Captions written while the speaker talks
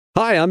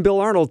Hi, I'm Bill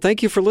Arnold.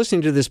 Thank you for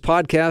listening to this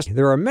podcast.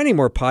 There are many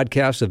more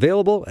podcasts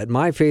available at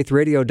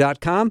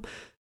myfaithradio.com.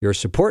 Your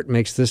support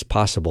makes this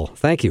possible.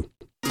 Thank you.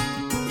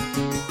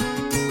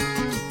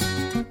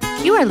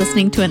 You are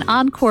listening to an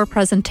encore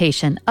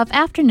presentation of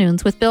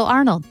Afternoons with Bill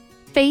Arnold,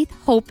 Faith,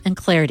 Hope, and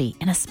Clarity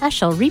in a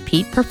special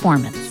repeat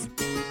performance.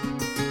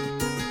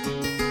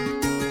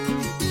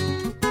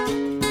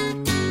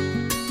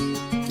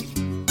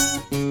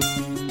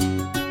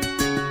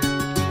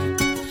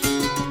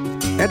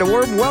 And a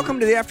warm welcome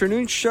to the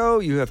afternoon show.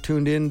 You have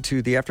tuned in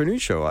to the afternoon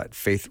show at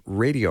Faith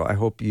Radio. I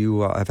hope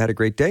you have had a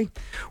great day.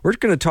 We're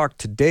going to talk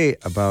today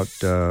about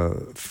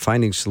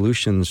finding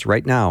solutions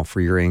right now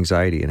for your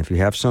anxiety. And if you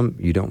have some,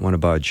 you don't want to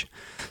budge.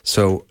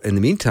 So in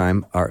the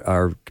meantime,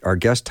 our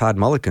guest, Todd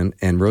Mulliken,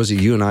 and Rosie,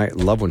 you and I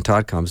love when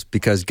Todd comes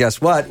because guess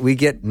what? We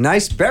get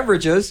nice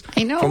beverages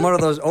from one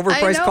of those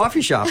overpriced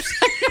coffee shops.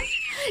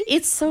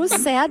 It's so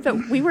sad,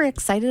 but we were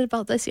excited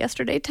about this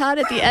yesterday, Todd.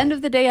 At the end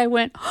of the day, I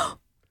went,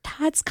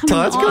 Todd's coming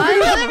on.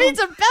 That means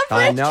a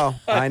beverage.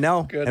 I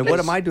know. Goodness. And what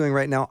am I doing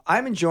right now?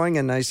 I'm enjoying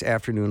a nice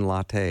afternoon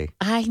latte.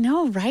 I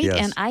know, right? Yes.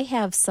 And I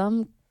have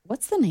some,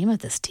 what's the name of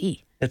this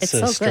tea? It's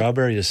a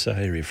strawberry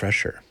acai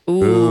refresher.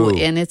 Ooh,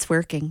 and it's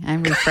working.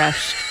 I'm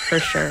refreshed for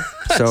sure.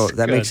 So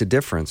that makes a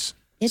difference.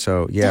 It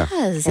does.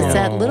 It's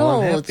that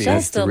little,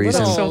 just a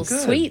little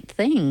sweet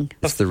thing.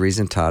 That's the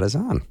reason Todd is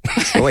on.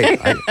 Oh, wait.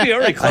 We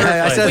already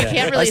clarified that. We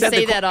can't really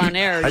say that on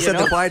air. I said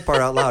the quiet part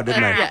out loud,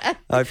 didn't I? Yeah.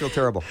 I feel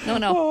terrible.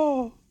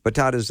 No. But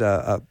Todd is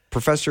a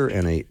professor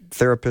and a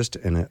therapist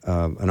and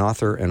an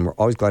author, and we're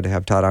always glad to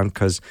have Todd on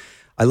because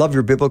I love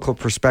your biblical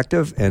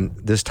perspective. And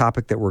this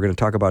topic that we're going to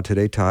talk about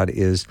today, Todd,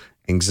 is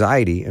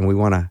anxiety, and we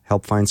want to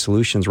help find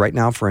solutions right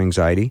now for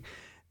anxiety.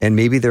 And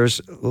maybe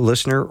there's a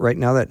listener right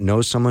now that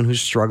knows someone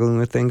who's struggling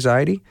with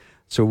anxiety.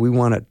 So we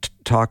want to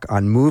talk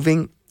on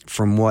moving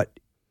from what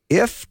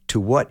if to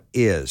what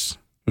is.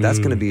 That's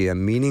going to be a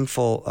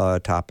meaningful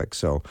topic.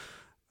 So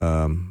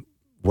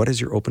what is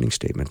your opening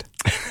statement?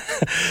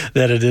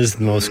 That it is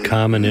the most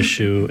common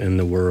issue in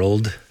the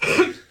world,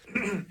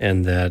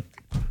 and that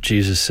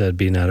Jesus said,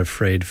 be not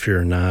afraid,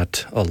 fear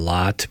not, a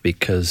lot,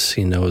 because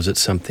he knows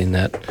it's something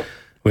that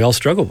we all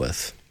struggle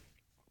with.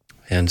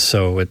 And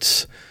so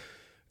it's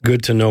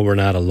good to know we're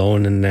not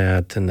alone in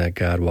that, and that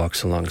God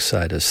walks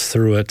alongside us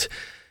through it,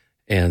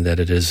 and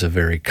that it is a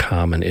very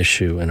common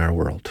issue in our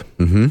world.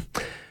 Mm-hmm.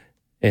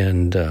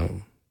 And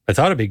I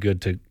thought it'd be good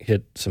to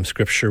hit some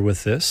scripture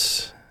with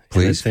this.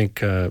 Please. And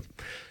I think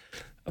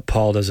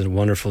Paul does a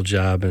wonderful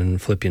job in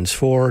Philippians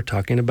 4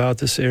 talking about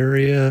this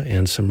area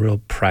and some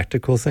real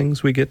practical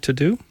things we get to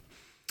do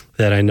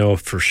that I know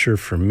for sure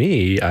for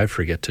me, I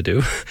forget to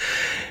do.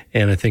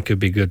 And I think it'd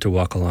be good to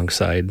walk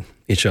alongside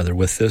each other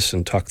with this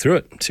and talk through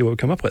it and see what we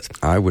come up with.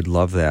 I would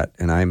love that.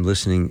 And I'm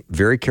listening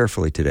very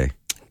carefully today.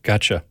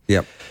 Gotcha.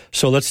 Yep.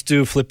 So let's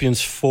do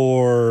Philippians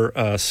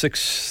 4,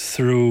 6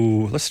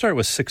 through, let's start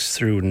with 6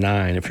 through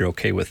 9, if you're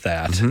okay with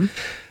that. Mm-hmm.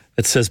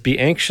 It says, do not be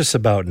anxious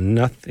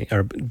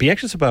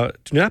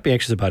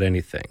about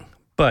anything,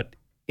 but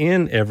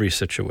in every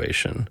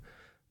situation,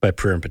 by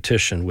prayer and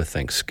petition with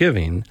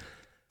thanksgiving,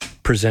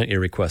 present your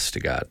requests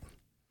to God.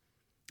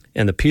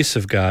 And the peace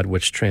of God,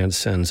 which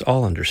transcends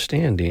all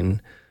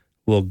understanding,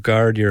 will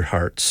guard your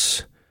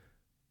hearts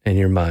and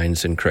your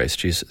minds in Christ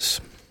Jesus.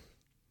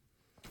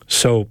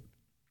 So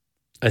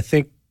I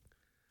think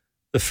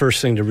the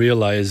first thing to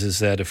realize is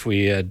that if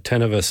we had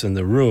 10 of us in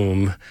the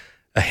room,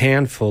 a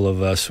handful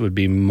of us would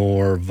be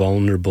more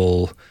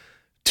vulnerable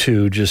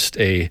to just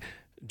a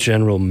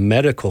general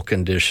medical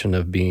condition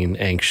of being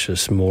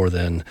anxious more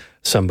than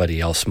somebody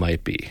else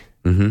might be.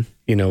 Mm-hmm.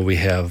 You know, we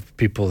have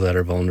people that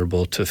are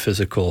vulnerable to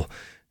physical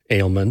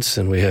ailments,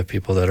 and we have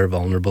people that are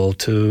vulnerable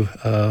to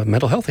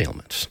mental health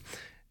ailments,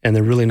 and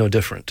they're really no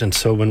different. And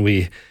so when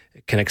we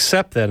can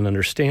accept that and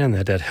understand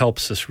that, that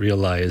helps us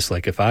realize,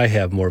 like, if I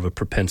have more of a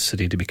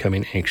propensity to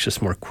becoming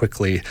anxious more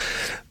quickly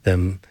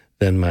than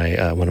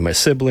my one of my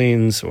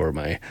siblings or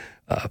my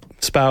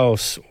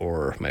spouse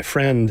or my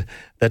friend,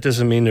 that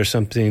doesn't mean there's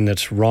something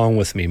that's wrong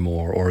with me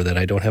more, or that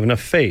I don't have enough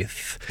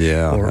faith.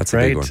 Yeah, that's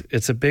right? a big one.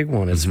 It's a big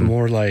one. It's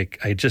more like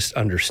I just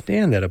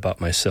understand that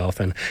about myself,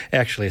 and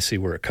actually I see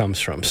where it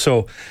comes from.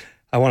 So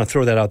I want to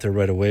throw that out there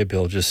right away,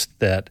 Bill, just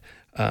that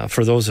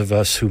for those of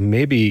us who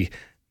maybe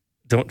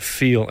don't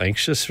feel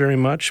anxious very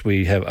much.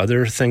 We have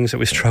other things that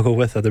we struggle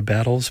with, other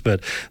battles,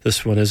 but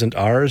this one isn't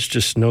ours.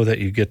 Just know that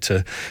you get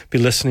to be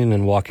listening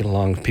and walking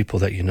along with people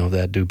that you know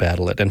that do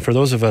battle it. And for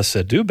those of us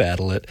that do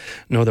battle it,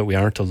 know that we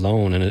aren't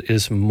alone, and it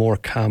is more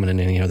common than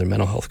any other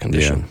mental health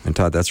condition. Yeah, and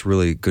Todd, that's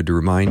really good to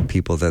remind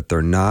people that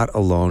they're not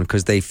alone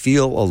because they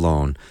feel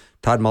alone.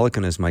 Todd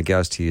Mulliken is my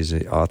guest. He is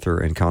an author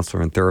and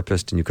counselor and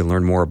therapist, and you can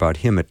learn more about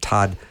him at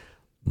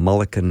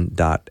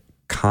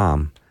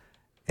toddmulliken.com.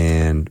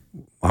 And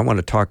I want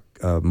to talk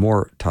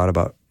more, Todd,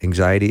 about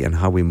anxiety and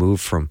how we move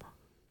from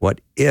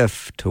what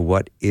if to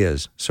what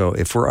is. So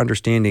if we're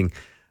understanding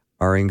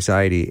our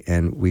anxiety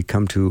and we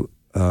come to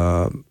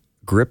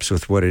grips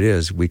with what it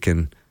is, we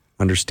can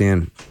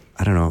understand,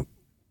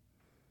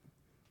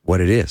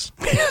 what it is.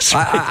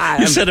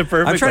 You said it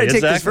perfectly. I'm trying to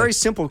take this exactly. very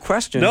simple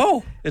question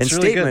No, and it's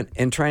really statement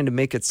and trying to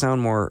make it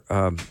sound more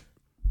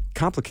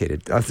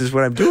complicated. This is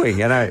what I'm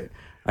doing, and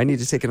I need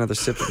to take another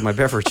sip of my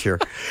beverage here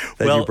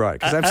that you brought,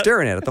 because I'm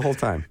staring at it the whole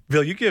time.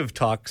 Bill, you give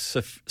talks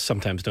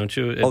sometimes, don't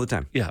you? All the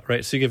time. Yeah,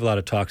 right. So you give a lot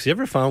of talks. You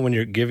ever found when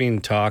you're giving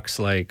talks,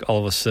 like all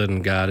of a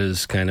sudden God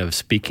is kind of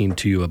speaking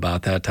to you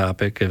about that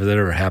topic? Has that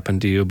ever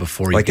happened to you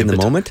before you Like in the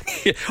moment?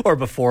 or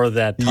before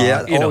that talk?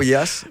 Yeah. You know,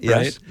 Yes.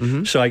 Right?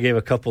 Mm-hmm. So I gave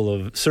a couple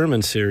of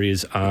sermon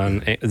series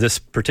on this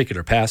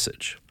particular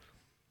passage.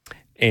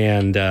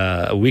 And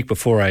a week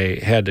before I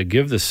had to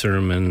give the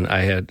sermon,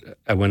 I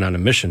went on a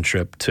mission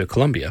trip to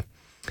Colombia.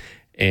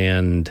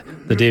 And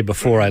the day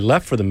before I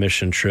left for the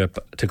mission trip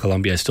to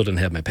Colombia, I still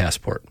didn't have my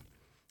passport.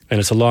 And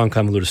it's a long,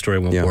 convoluted story I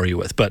won't bore you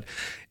with. But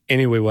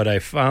anyway, what I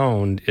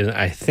found is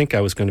I think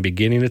I was going to be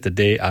getting it the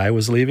day I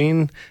was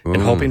leaving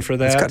and hoping for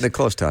that. It's gotten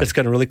close, Todd. It's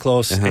gotten really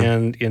close. Uh-huh.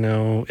 And,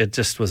 it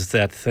just was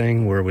that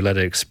thing where we let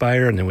it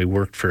expire, and then we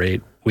worked for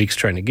 8 weeks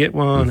trying to get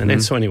one. Mm-hmm. And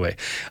then, so anyway,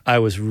 I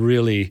was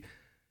really...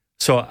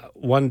 So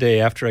one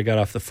day after I got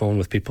off the phone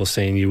with people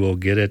saying, you will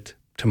get it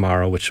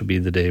tomorrow, which will be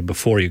the day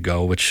before you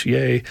go, which,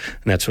 yay.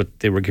 And that's what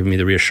they were giving me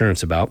the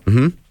reassurance about.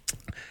 Mm-hmm.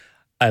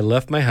 I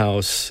left my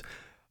house.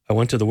 I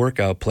went to the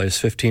workout place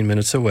 15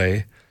 minutes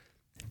away.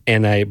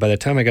 And by the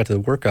time I got to the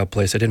workout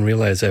place, I didn't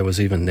realize I was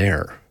even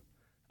there.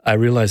 I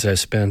realized I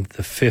spent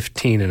the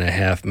 15 and a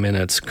half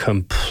minutes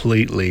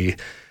completely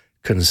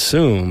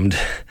consumed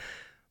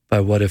by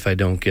what if I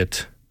don't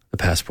get the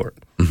passport?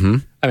 Mm-hmm.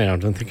 I mean, I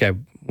don't think I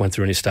went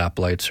through any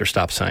stoplights or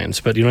stop signs,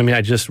 but you know what I mean?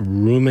 I just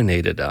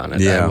ruminated on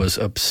it. Yeah. I was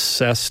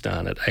obsessed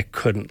on it. I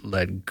couldn't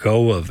let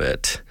go of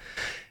it.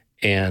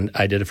 And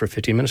I did it for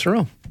 15 minutes in a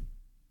row.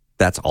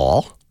 That's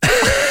all?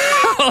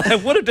 Well, I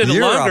would have done it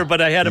longer, but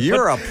I had to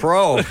You're a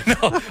pro.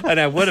 No, and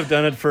I would have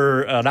done it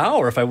for an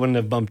hour if I wouldn't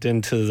have bumped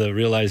into the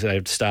realize that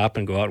I'd stop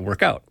and go out and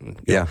work out.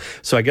 Yeah.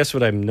 So I guess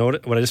what I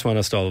just want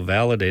us to all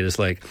validate is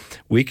like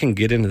we can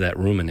get into that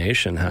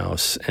rumination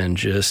house and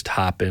just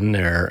hop in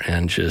there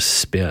and just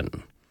spin.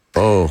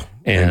 Oh,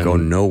 and go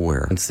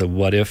nowhere. It's the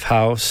what if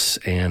house,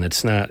 and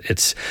it's not.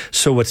 It's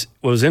so. What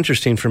was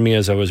interesting for me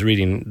as I was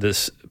reading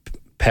this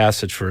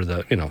passage for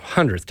the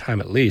 100th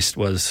time at least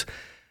was,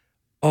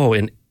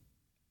 wait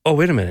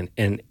a minute.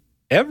 In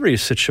every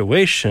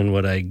situation,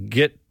 what I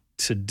get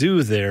to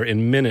do there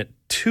in minute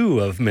 2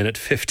 of minute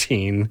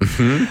 15,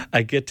 Mm-hmm.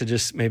 I get to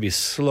just maybe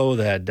slow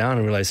that down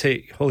and realize,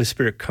 hey, Holy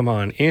Spirit, come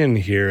on in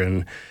here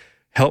and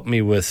help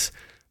me with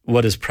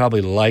what is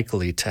probably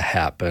likely to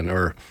happen,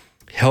 or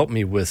help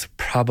me with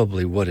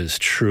probably what is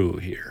true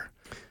here.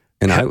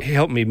 And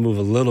help me move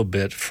a little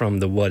bit from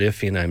the what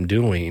ifing I'm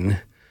doing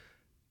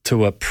to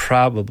what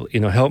probably,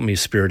 help me,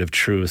 Spirit of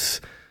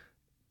Truth.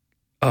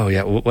 Oh,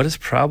 yeah, what is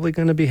probably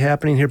going to be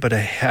happening here? But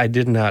I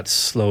did not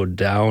slow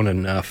down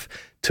enough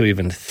to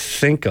even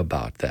think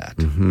about that.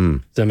 Mm-hmm.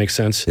 Does that make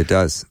sense? It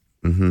does.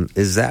 Mm-hmm.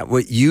 Is that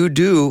what you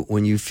do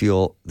when you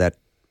feel that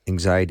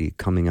anxiety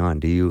coming on?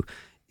 Do you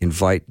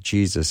invite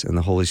Jesus and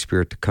the Holy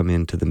Spirit to come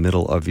into the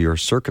middle of your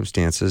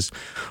circumstances,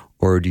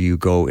 or do you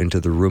go into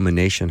the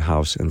rumination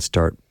house and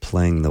start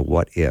playing the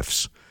what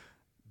ifs?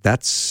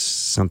 That's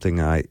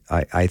something I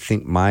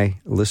think my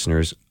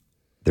listeners,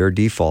 their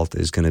default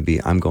is going to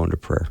be, I'm going to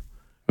prayer.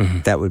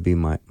 Mm-hmm. That would be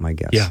my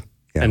guess. Yeah.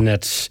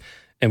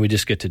 And we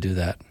just get to do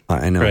that.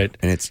 I know. Right?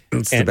 And it's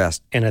the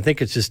best. And I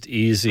think it's just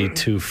easy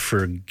to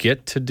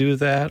forget to do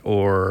that,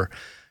 or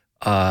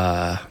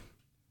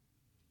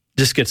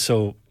just get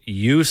so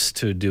used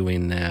to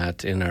doing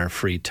that in our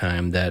free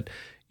time that,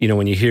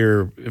 when you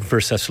hear 1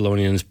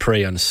 Thessalonians,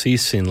 pray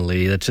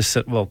unceasingly, that just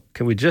said, well,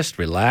 can we just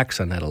relax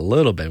on that a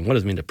little bit? And what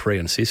does it mean to pray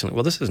unceasingly?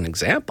 Well, this is an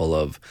example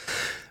of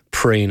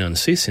praying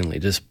unceasingly,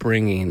 just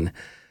bringing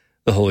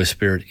the Holy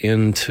Spirit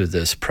into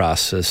this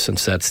process,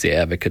 since that's the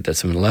advocate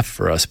that's been left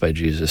for us by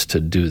Jesus to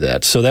do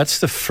that. So that's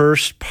the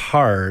first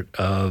part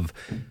of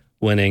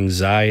when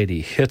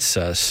anxiety hits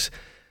us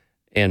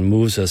and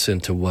moves us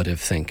into what-if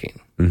thinking,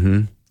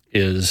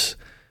 is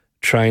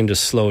trying to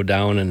slow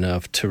down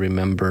enough to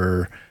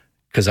remember,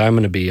 because I'm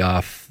going to be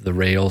off the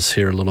rails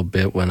here a little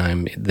bit when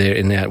I'm there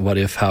in that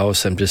what-if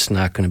house. I'm just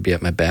not going to be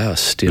at my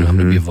best. I'm going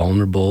to be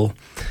vulnerable.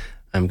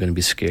 I'm going to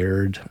be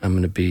scared. I'm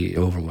going to be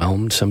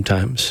overwhelmed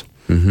sometimes.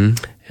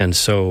 Mm-hmm. And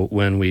so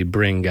when we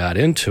bring God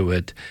into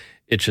it,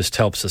 it just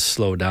helps us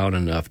slow down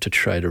enough to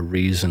try to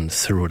reason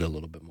through it a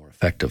little bit more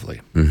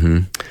effectively. Mm-hmm.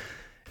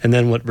 And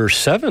then what verse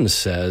 7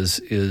 says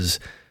is,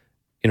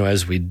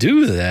 as we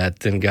do that,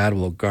 then God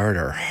will guard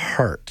our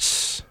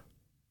hearts.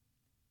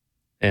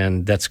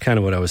 And that's kind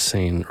of what I was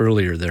saying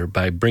earlier there.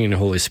 By bringing the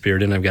Holy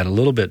Spirit in, I've got a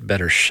little bit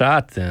better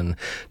shot then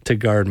to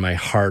guard my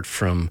heart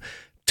from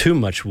too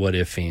much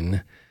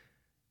what-ifing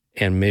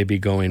and maybe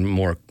going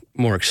more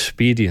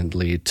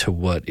expediently to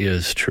what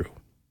is true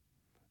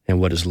and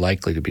what is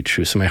likely to be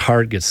true. So my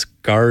heart gets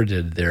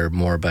guarded there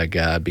more by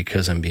God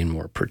because I'm being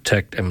more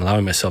protected. I'm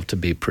allowing myself to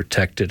be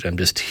protected. I'm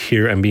just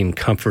here. I'm being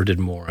comforted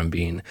more. I'm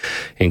being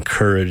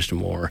encouraged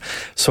more.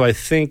 So I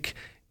think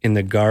in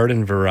the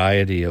garden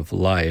variety of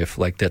life,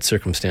 like that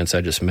circumstance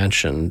I just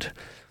mentioned,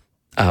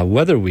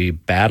 Whether we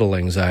battle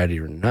anxiety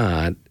or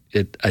not,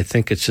 I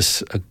think it's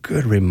just a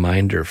good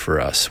reminder for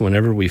us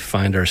whenever we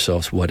find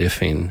ourselves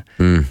what-ifing.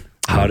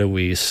 How do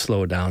we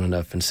slow down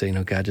enough and say,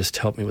 God, just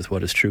help me with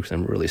what is true, because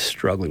I'm really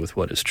struggling with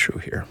what is true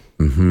here.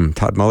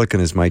 Todd Mulliken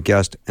is my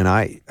guest, and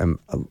I am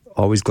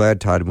always glad,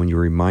 Todd, when you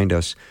remind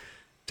us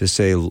to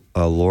say,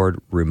 Lord,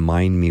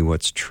 remind me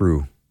what's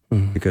true,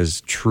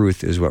 because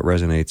truth is what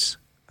resonates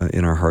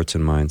in our hearts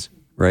and minds,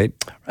 right?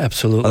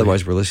 Absolutely.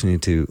 Otherwise, we're listening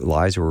to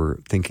lies, or we're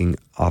thinking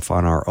off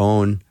on our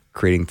own,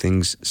 creating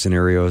things,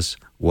 scenarios,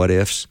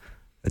 what-ifs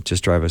that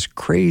just drive us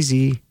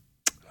crazy.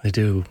 I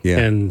do. Yeah,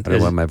 and I don't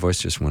know why my voice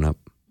just went up.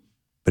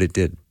 But it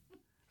did. I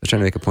was trying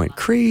to make a point.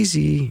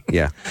 Crazy.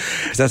 Yeah.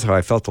 'Cause that's how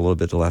I felt a little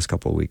bit the last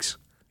couple of weeks.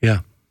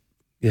 Yeah.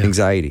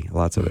 Anxiety,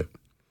 lots of it.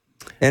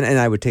 And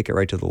I would take it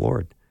right to the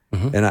Lord.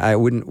 And I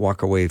wouldn't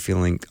walk away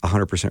feeling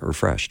 100%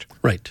 refreshed.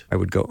 Right. I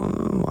would go,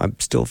 I'm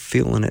still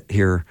feeling it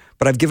here.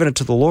 But I've given it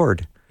to the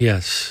Lord.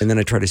 Yes. And then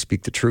I try to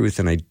speak the truth,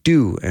 and I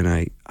do. And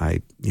I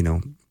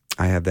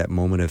have that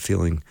moment of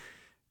feeling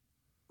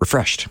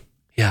refreshed.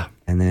 Yeah.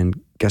 And then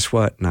guess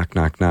what? Knock,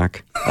 knock,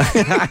 knock.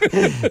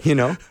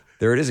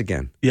 There it is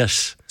again.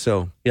 Yes.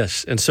 So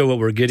yes. And so what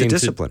we're getting it's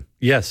a discipline.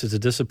 Yes, it's a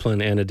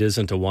discipline, and it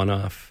isn't a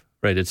one-off,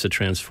 right? It's a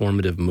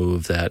transformative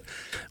move that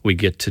we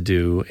get to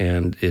do,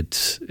 and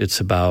it's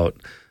about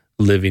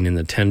living in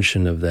the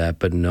tension of that,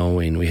 but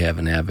knowing we have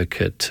an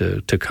advocate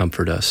to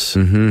comfort us.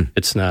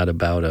 It's not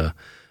about a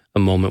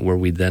moment where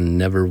we then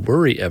never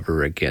worry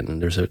ever again.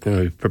 There's a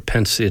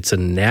propensity. It's a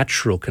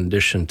natural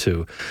condition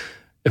to,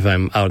 if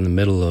I'm out in the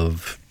middle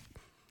of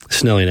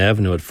Snelling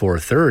Avenue at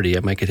 4:30, I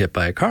might get hit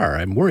by a car.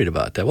 I'm worried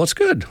about that. Well, it's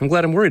good. I'm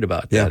glad I'm worried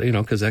about that,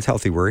 because it's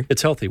healthy worry.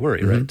 It's healthy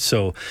worry, right?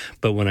 So,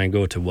 but when I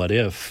go to what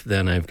if,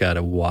 then I've got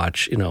to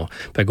watch, if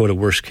I go to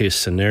worst case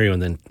scenario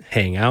and then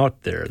hang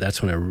out there,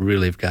 that's when I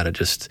really have got to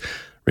just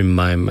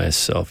remind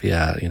myself,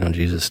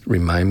 Jesus,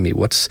 remind me,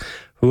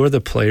 who are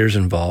the players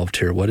involved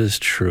here? What is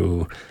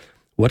true?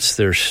 What's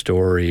their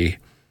story?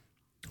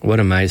 What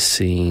am I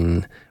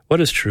seeing? What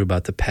is true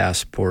about the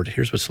passport?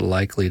 Here's what's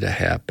likely to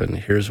happen.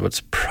 Here's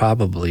what's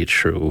probably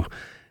true.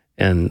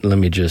 And let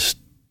me just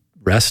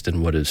rest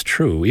in what is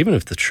true. Even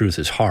if the truth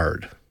is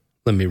hard,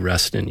 let me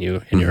rest in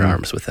you, in your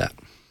arms with that.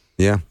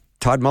 Yeah.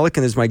 Todd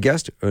Mulliken is my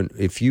guest.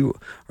 If you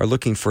are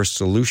looking for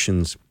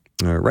solutions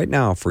right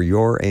now for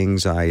your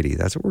anxiety,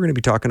 that's what we're going to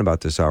be talking about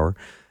this hour.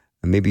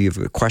 And maybe you have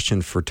a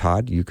question for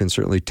Todd. You can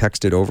certainly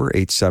text it over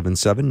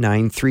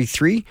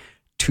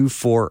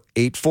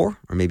 877-933-2484, or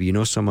maybe you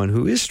know someone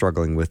who is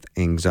struggling with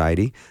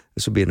anxiety.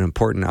 This will be an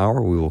important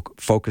hour. We will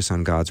focus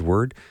on God's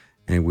Word,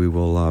 and we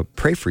will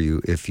pray for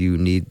you if you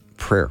need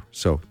prayer.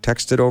 So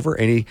text it over.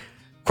 Any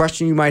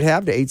question you might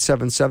have to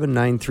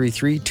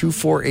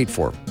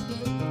 877-933-2484.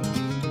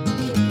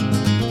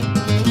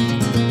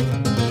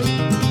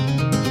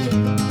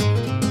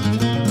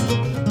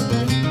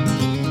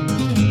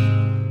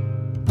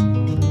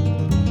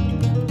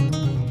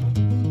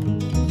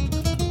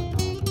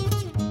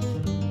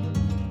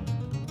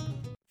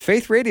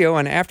 Faith Radio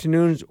and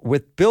Afternoons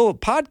with Bill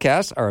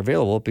podcasts are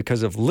available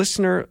because of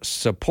listener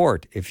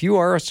support. If you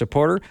are a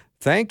supporter,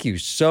 thank you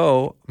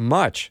so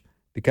much.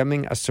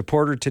 Becoming a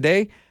supporter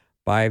today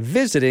by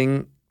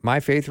visiting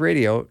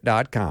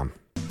myfaithradio.com.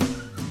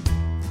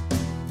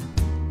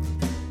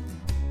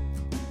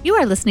 You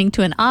are listening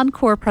to an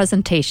encore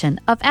presentation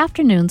of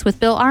Afternoons with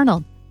Bill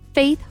Arnold,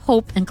 Faith,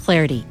 Hope, and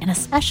Clarity, in a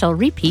special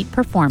repeat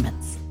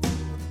performance.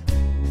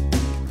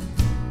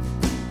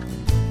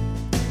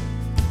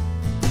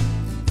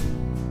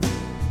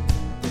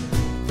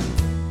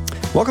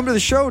 Welcome to the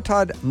show.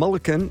 Todd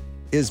Mulliken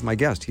is my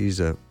guest. He's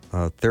a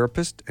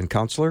therapist and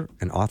counselor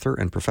and author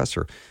and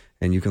professor.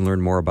 And you can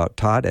learn more about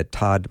Todd at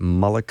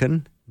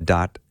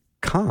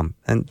toddmulliken.com.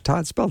 And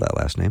Todd, spell that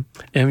last name.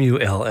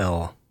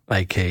 Mulliken.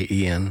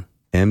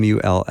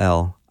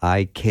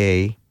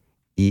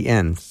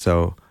 Mulliken.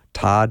 So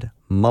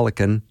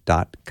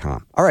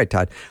toddmulliken.com. All right,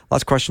 Todd.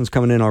 Lots of questions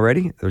coming in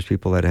already. There's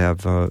people that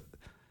have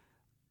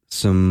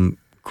some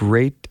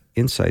great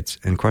insights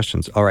and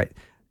questions. All right.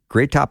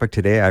 Great topic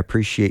today. I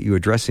appreciate you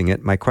addressing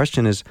it. My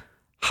question is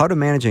how to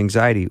manage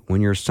anxiety when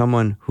you're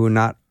someone who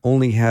not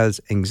only has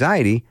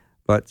anxiety,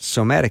 but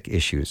somatic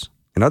issues.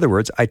 In other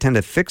words, I tend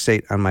to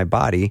fixate on my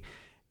body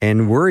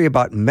and worry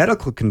about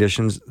medical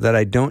conditions that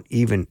I don't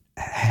even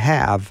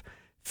have,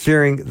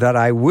 fearing that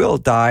I will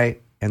die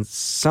and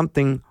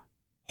something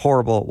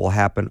horrible will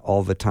happen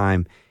all the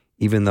time,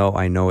 even though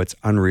I know it's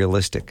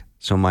unrealistic.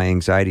 So my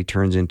anxiety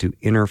turns into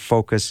inner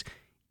focus,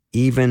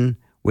 even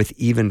with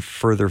even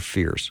further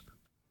fears.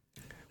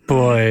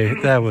 Boy,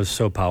 that was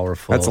so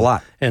powerful. That's a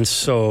lot. And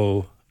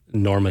so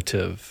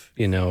normative.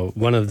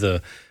 One of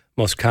the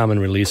most common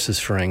releases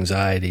for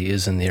anxiety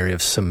is in the area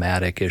of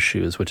somatic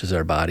issues, which is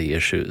our body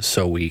issues.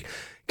 So we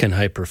can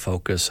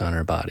hyper-focus on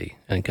our body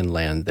and can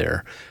land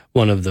there.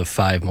 One of the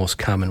 5 most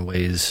common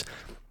ways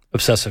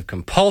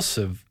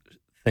obsessive-compulsive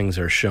things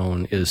are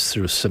shown is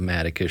through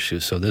somatic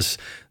issues. So this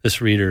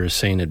reader is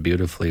saying it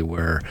beautifully,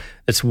 where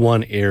it's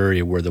one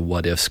area where the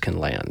what-ifs can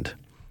land,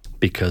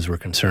 because we're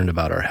concerned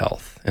about our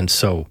health. And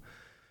so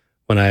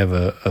when I have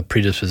a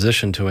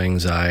predisposition to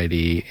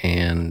anxiety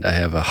and I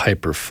have a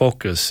hyper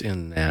focus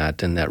in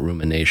that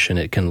rumination,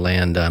 it can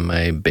land on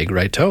my big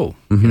right toe.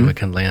 It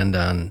can land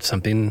on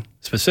something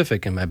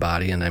specific in my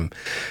body, and I'm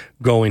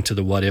going to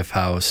the what if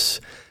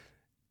house.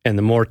 And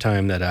the more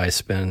time that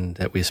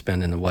we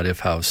spend in the what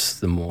if house,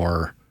 the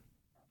more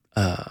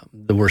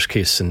the worst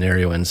case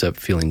scenario ends up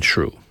feeling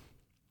true.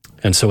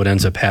 And so what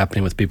ends up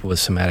happening with people with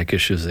somatic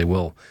issues, they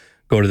will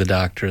go to the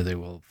doctor, they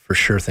will for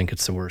sure think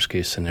it's the worst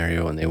case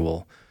scenario, and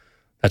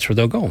that's where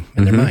they'll go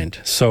in their mind.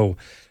 So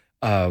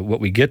what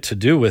we get to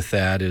do with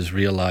that is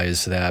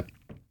realize that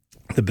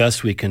the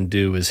best we can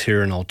do is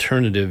hear an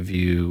alternative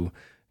view,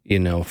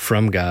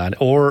 from God,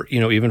 or,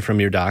 even from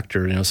your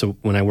doctor. So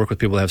when I work with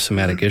people who have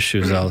somatic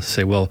issues, I'll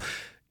say, well,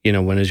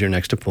 when is your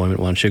next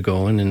appointment? Why don't you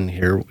go in and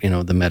hear,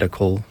 the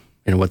medical,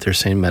 what they're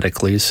saying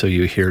medically, so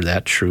you hear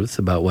that truth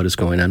about what is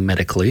going on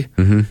medically.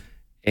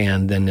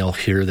 And then they'll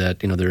hear that,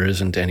 there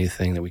isn't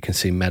anything that we can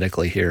see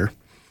medically here.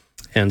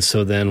 And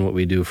so then what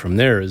we do from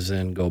there is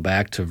then go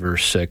back to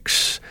verse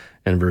 6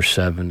 and verse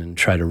 7 and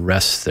try to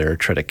rest there,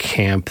 try to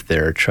camp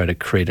there, try to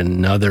create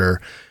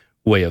another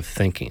way of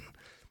thinking.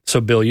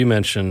 So, Bill, you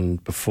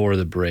mentioned before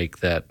the break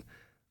that,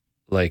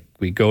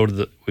 we go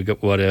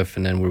what if,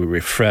 and then we're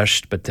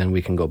refreshed, but then we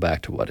can go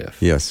back to what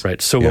if. Yes.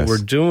 Right. So what we're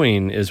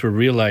doing is we're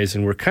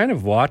realizing we're kind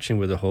of watching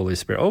with the Holy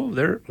Spirit.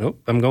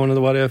 I'm going to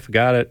the what if,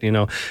 got it,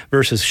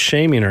 versus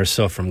shaming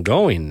ourselves from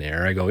going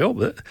there. I go,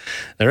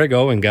 there I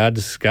go, and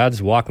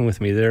God's walking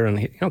with me there,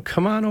 and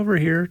come on over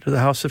here to the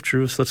house of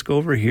truth. Let's go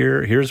over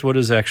here. Here's what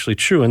is actually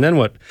true. And then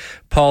what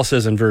Paul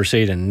says in verse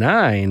 8 and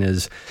 9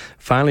 is,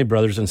 finally,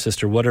 brothers and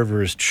sisters,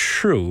 whatever is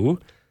true,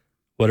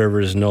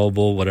 whatever is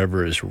noble,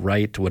 whatever is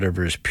right,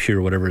 whatever is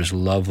pure, whatever is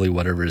lovely,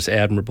 whatever is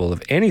admirable,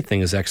 if anything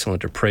is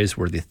excellent or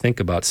praiseworthy, think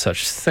about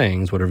such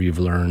things, whatever you've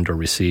learned or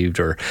received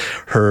or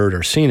heard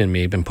or seen in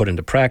me, been put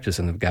into practice,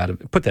 and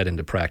put that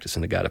into practice,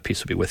 and the God of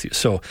peace will be with you.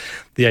 So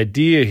the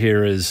idea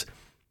here is,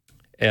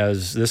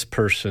 as this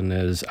person,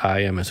 as I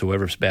am, as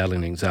whoever's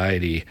battling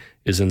anxiety,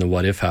 is in the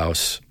what if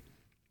house,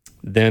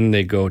 then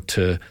they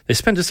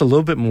spend just a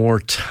little bit more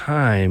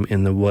time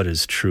in the what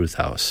is truth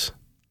house,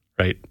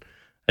 right?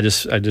 I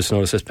just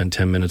noticed I spent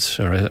 10 minutes,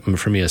 or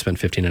for me, I spent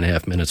 15 and a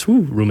half minutes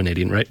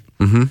ruminating, right?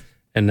 And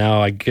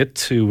now I get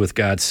to, with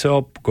God's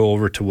help, go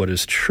over to what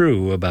is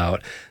true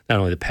about not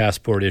only the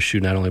passport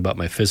issue, not only about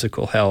my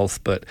physical health,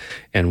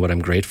 and what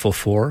I'm grateful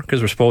for,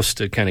 because we're supposed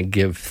to kind of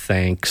give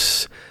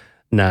thanks,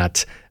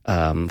 not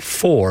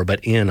for,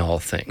 but in all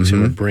things.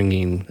 We're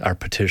bringing our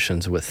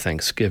petitions with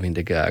thanksgiving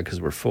to God,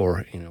 because we're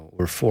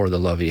for the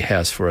love He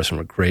has for us, and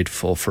we're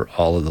grateful for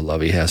all of the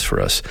love He has for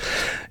us.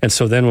 And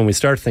so then when we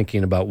start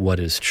thinking about what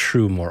is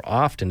true more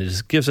often, it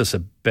just gives us a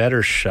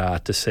better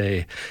shot to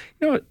say,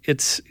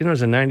 there's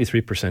a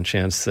 93%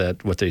 chance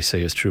that what they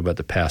say is true about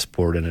the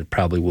passport, and it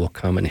probably will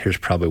come, and here's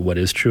probably what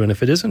is true. And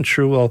if it isn't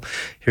true, well,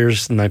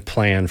 here's my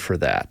plan for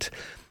that.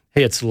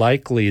 Hey, it's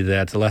likely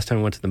that the last time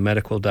I went to the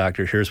medical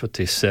doctor, here's what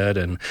they said,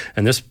 and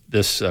this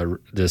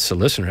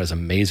listener has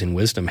amazing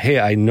wisdom. Hey,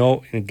 I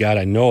know, God,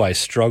 I know I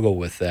struggle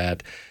with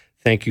that.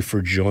 Thank you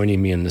for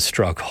joining me in the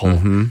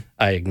struggle.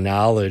 I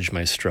acknowledge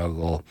my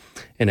struggle,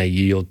 and I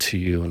yield to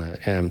you, and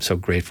I'm so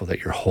grateful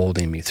that you're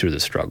holding me through the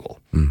struggle.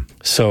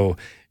 So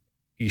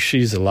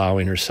she's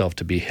allowing herself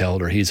to be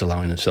held, or he's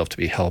allowing himself to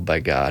be held by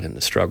God in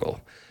the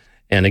struggle,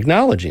 and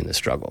acknowledging the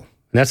struggle.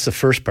 And that's the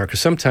first part, because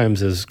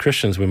sometimes as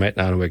Christians, we might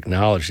not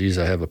acknowledge,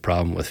 I have a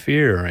problem with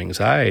fear or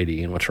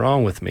anxiety, and what's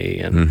wrong with me,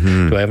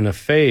 and do I have enough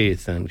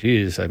faith, and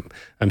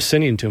I'm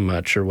sinning too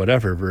much, or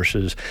whatever,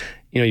 versus,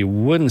 you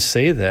wouldn't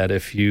say that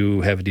if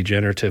you have a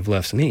degenerative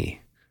left knee,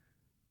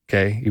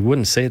 okay? You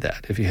wouldn't say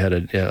that if you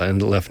had a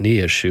left knee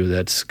issue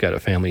that's got a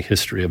family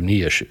history of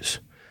knee issues.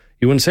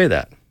 You wouldn't say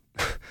that.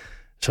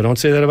 So don't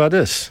say that about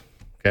this,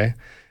 okay?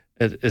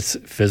 It's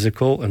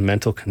physical and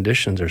mental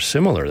conditions are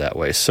similar that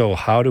way. So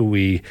how do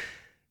we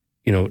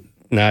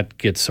not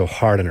get so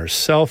hard on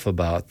ourselves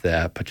about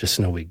that, but just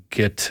know we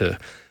get to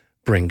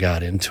bring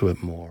God into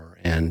it more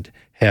and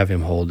have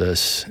Him hold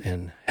us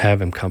and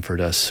have Him comfort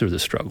us through the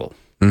struggle.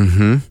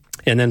 And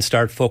then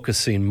start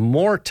focusing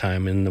more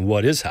time in the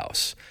what is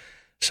house.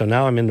 So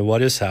now I'm in the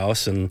what is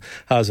house, and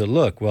how does it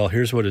look? Well,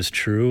 here's what is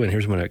true, and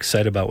here's what I'm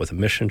excited about with a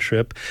mission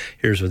trip.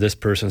 Here's what this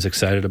person's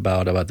excited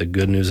about the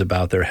good news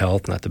about their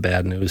health, not the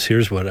bad news.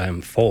 Here's what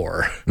I'm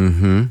for.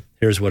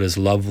 Here's what is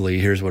lovely.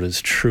 Here's what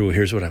is true.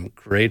 Here's what I'm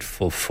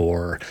grateful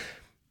for.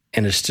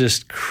 And it's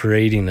just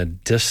creating a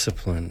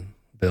discipline,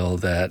 Bill,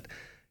 that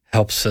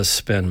helps us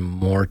spend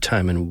more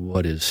time in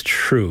what is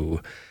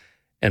true.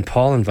 And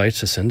Paul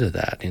invites us into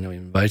that. He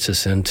invites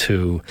us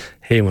into,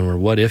 hey, when we're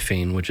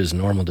what-ifing, which is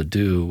normal to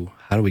do,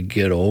 how do we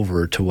get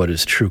over to what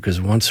is true?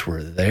 Because once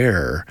we're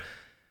there,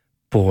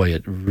 boy,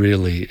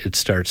 it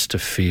starts to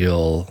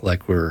feel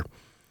like we're,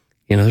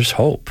 there's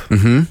hope.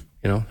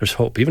 There's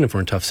hope, even if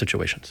we're in tough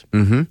situations.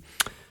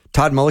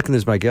 Todd Mulliken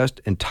is my guest.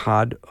 And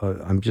Todd,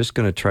 I'm just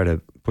going to try to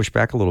push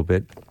back a little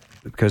bit,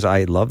 because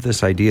I love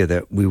this idea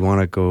that we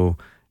want to go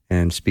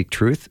and speak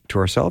truth to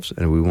ourselves,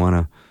 and we want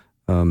to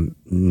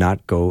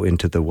not go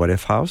into the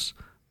what-if house,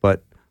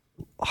 but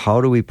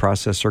how do we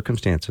process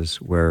circumstances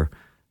where,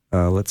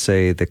 let's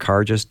say, the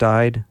car just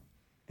died,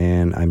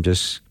 and I'm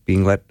just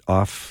being let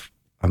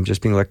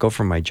go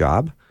from my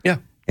job. Yeah.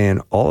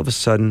 And all of a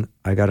sudden,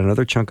 I got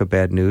another chunk of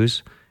bad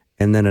news,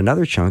 and then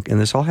another chunk, and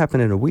this all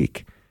happened in a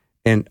week.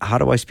 And how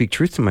do I speak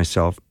truth to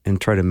myself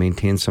and try to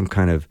maintain some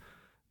kind of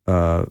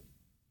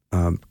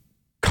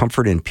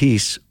comfort and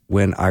peace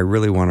when I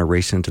really want to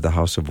race into the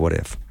house of what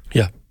if?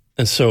 Yeah.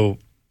 And so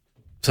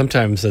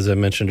sometimes, as I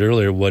mentioned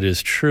earlier, what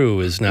is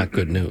true is not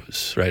good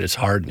news, right? It's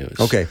hard news.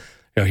 Okay.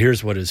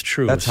 Here's what is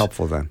true. That's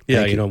helpful then.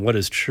 Yeah, Thank you. what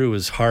is true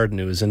is hard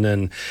news. And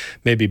then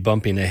maybe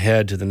bumping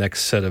ahead to the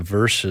next set of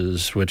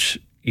verses, which,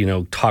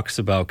 talks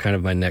about kind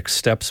of my next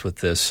steps with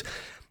this.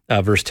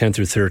 Verse 10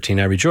 through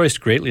 13, I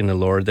rejoiced greatly in the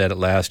Lord that at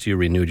last you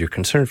renewed your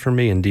concern for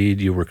me. Indeed,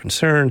 you were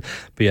concerned,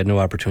 but you had no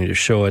opportunity to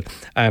show it.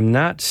 I am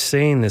not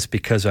saying this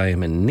because I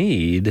am in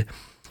need,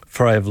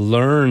 for I have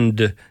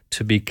learned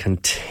to be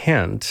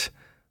content,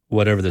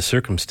 whatever the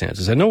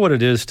circumstances. I know what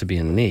it is to be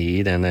in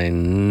need, and I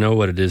know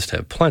what it is to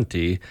have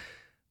plenty.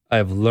 I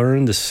have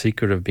learned the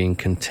secret of being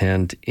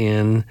content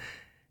in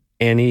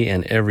any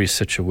and every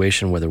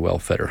situation, whether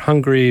well-fed or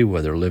hungry,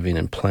 whether living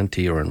in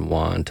plenty or in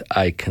want.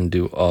 I can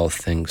do all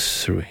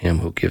things through him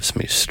who gives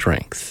me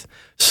strength.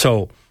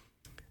 So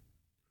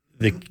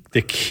the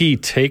key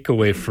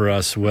takeaway for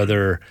us,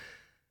 whether,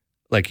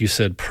 like you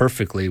said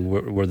perfectly,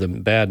 where the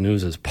bad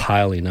news is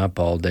piling up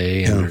all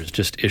day and there's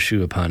just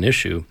issue upon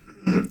issue,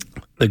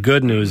 the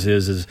good news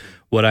is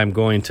what I'm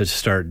going to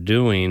start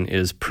doing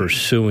is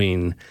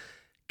pursuing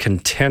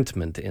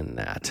contentment in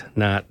that.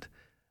 That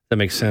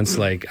makes sense.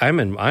 Like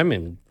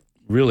I'm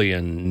really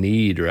in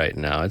need right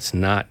now. It's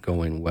not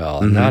going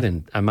well.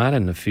 Mm-hmm. I'm not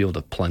in the field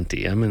of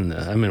plenty. I'm in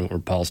where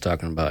Paul's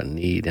talking about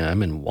need, and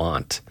I'm in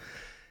want.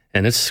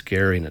 And it's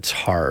scary and it's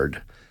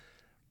hard.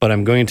 But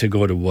I'm going to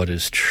go to what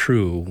is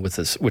true with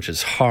this, which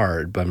is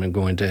hard, but I'm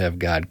going to have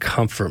God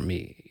comfort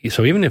me.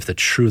 So even if the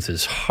truth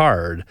is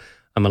hard,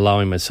 I'm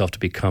allowing myself to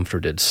be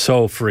comforted.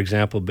 So, for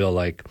example, Bill,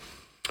 like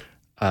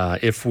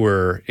if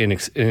we're in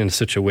a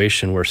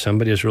situation where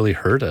somebody has really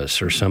hurt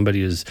us, or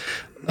somebody is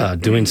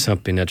doing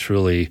something that's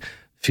really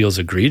feels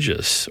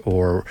egregious,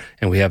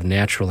 and we have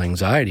natural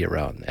anxiety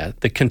around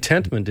that, the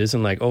contentment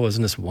isn't like, oh,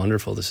 isn't this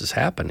wonderful, this is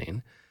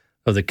happening.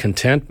 No, the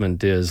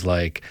contentment is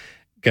like,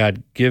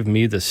 God, give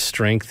me the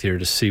strength here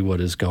to see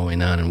what is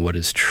going on and what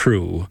is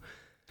true.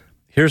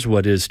 Here's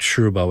what is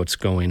true about what's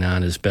going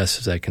on as best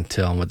as I can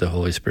tell and what the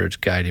Holy Spirit's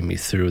guiding me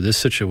through. This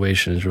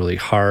situation is really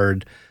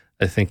hard.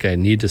 I think I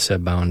need to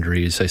set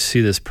boundaries. I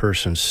see this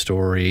person's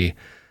story.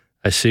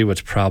 I see what's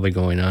probably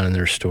going on in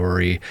their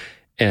story.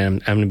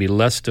 And I'm going to be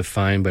less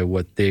defined by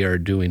what they are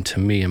doing to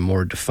me and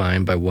more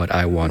defined by what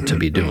I want to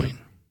be doing.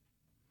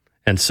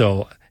 And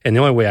the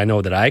only way I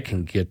know that I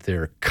can get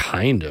there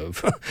kind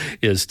of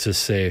is to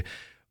say,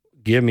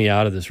 get me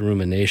out of this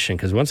rumination.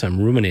 Because once I'm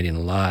ruminating a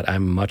lot, I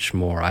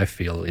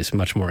feel at least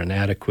much more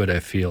inadequate. I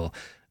feel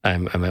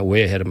I'm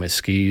way ahead of my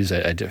skis.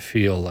 I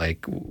feel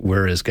like,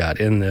 where is God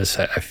in this?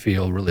 I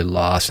feel really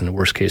lost, and the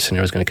worst case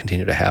scenario is going to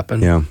continue to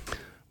happen. Yeah.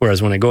 Whereas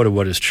when I go to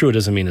what is true, it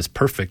doesn't mean it's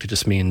perfect. It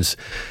just means,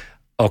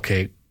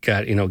 okay,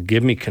 God,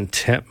 give me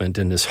contentment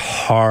in this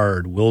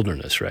hard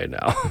wilderness right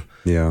now.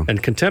 Yeah.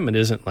 And contentment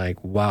isn't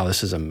like, wow,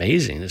 this is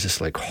amazing. It's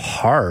just like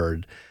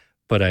hard,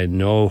 but I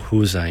know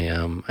whose I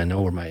am. I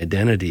know where my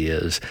identity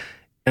is.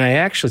 And I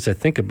actually, as I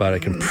think about it, I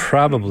can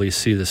probably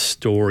see the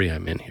story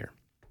I'm in here.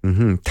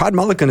 Mm-hmm. Todd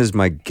Mulliken is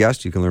my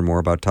guest. You can learn more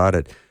about Todd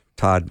at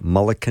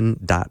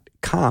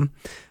toddmulliken.com.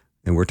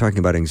 And we're talking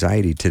about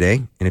anxiety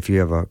today. And if you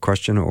have a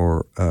question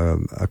or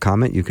a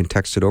comment, you can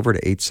text it over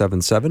to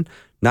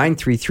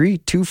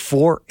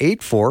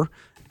 877-933-2484.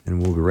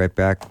 And we'll be right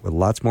back with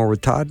lots more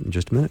with Todd in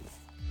just a minute.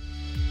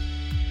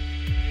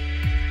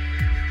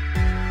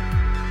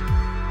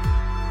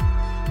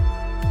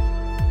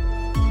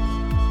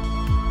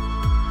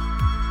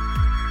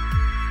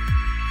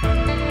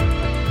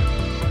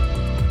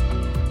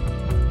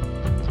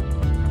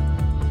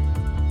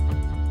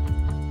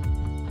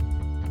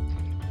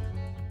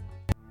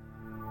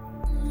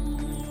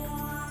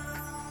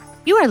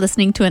 You are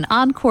listening to an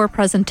encore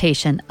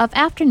presentation of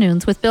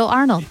Afternoons with Bill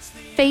Arnold.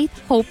 Faith,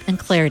 hope, and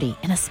clarity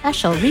in a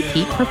special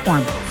repeat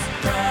performance.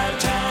 Drive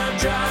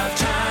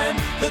time,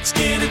 let's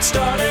get it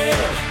started.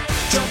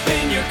 Jump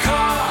in your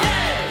car,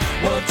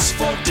 what's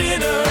for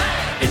dinner?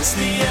 It's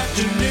the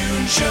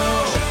afternoon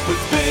show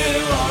with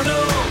Bill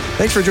Arnold.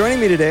 Thanks for joining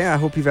me today. I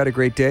hope you've had a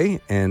great day.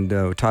 And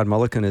Todd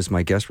Mulliken is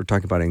my guest. We're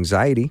talking about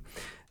anxiety.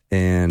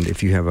 And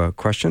if you have a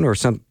question or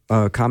some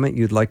comment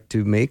you'd like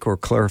to make or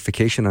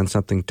clarification on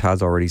something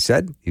Todd's already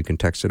said, you can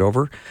text it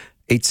over,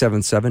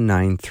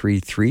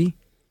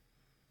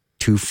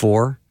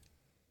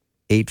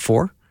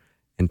 877-933-2484.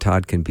 And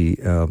Todd can be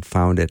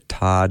found at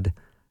Todd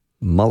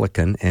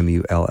Mulliken,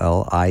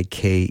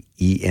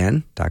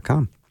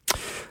 MULLIKEN.com.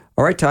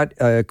 All right, Todd,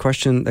 a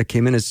question that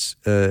came in is,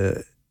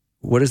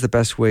 what is the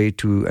best way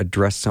to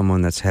address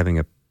someone that's having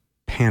a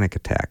panic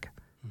attack?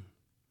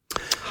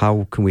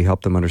 How can we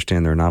help them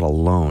understand they're not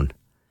alone?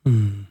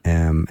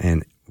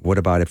 And what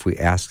about if we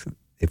ask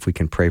if we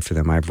can pray for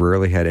them. I've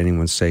rarely had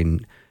anyone say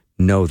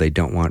no, they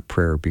don't want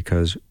prayer,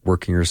 because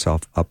working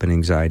yourself up in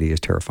anxiety is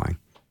terrifying.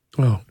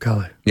 Oh,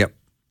 golly. Yep.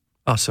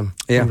 Awesome.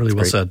 Yeah, really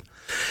well great. said.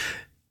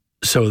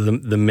 So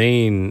the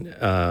main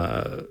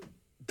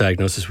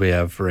diagnosis we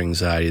have for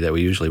anxiety that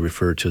we usually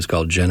refer to is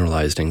called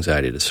generalized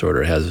anxiety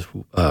disorder. It has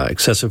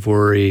excessive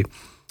worry,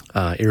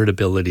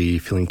 irritability,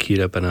 feeling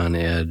keyed up and on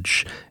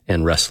edge,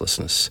 and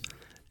restlessness.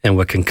 And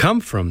what can come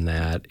from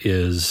that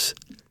is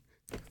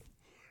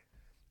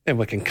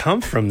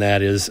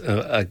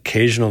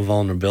occasional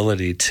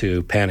vulnerability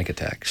to panic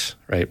attacks,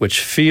 right?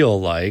 Which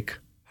feel like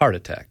heart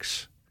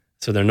attacks.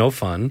 So they're no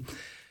fun.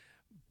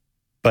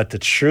 But the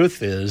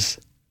truth is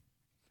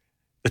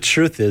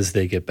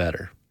they get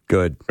better.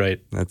 Good. Right?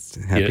 That's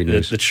happy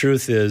news. The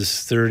truth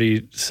is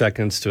 30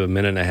 seconds to a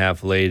minute and a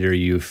half later,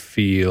 you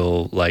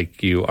feel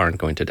like you aren't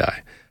going to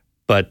die.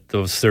 But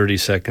those 30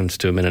 seconds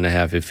to a minute and a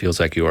half, it feels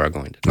like you are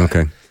going to die.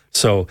 Okay.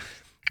 So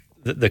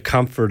the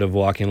comfort of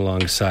walking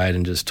alongside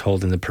and just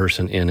holding the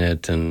person in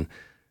it and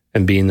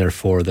being there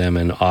for them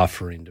and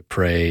offering to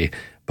pray,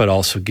 but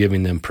also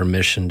giving them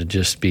permission to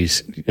just be,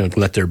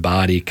 let their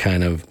body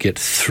kind of get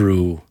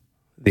through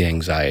the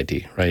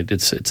anxiety, right?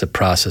 It's a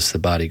process the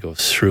body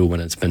goes through when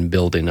it's been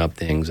building up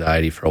the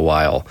anxiety for a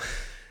while.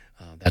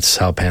 That's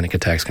how panic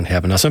attacks can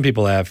happen. Now, some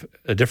people have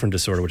a different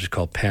disorder, which is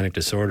called panic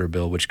disorder,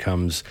 Bill, which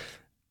comes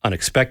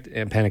unexpected,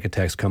 and panic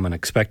attacks come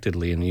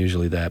unexpectedly, and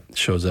usually that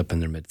shows up in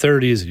their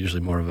mid-30s,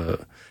 usually more of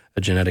a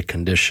genetic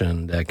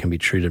condition that can be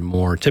treated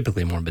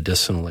typically more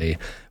medicinally.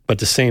 But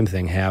the same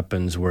thing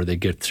happens where they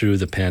get through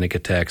the panic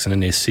attacks, and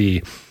then they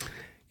see,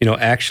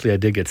 actually I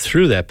did get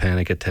through that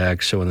panic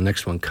attack, so when the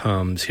next one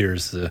comes,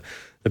 here's the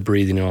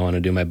breathing I want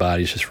to do. My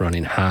body's just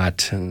running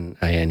hot, and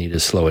I need to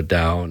slow it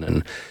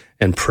down,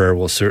 and prayer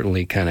will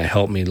certainly kind of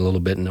help me a little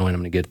bit, knowing I'm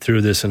going to get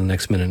through this in the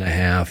next minute and a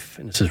half,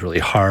 and this is really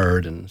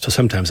hard. And so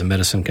sometimes the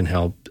medicine can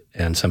help,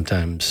 and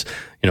sometimes,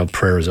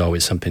 prayer is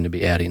always something to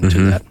be adding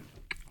to that.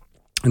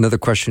 Another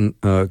question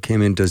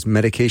came in. Does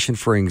medication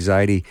for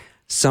anxiety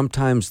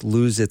sometimes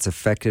lose its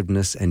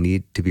effectiveness and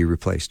need to be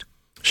replaced?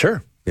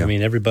 Sure. Yeah. I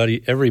mean, every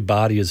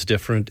body is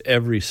different.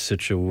 Every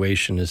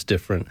situation is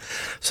different.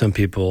 Some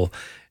people,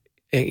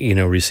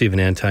 receive an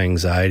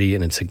anti-anxiety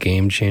and it's a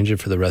game changer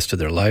for the rest of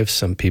their life.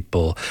 Some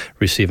people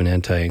receive an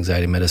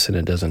anti-anxiety medicine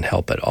and it doesn't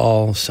help at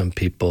all. Some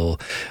people,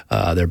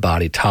 their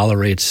body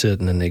tolerates it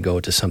and then they go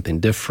to something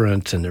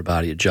different and their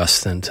body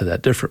adjusts then to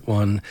that different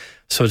one.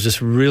 So it's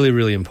just really,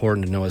 really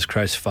important to know as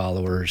Christ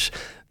followers,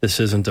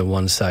 this isn't a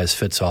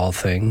one-size-fits-all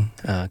thing.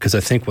 Because I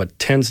think what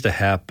tends to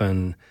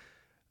happen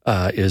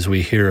is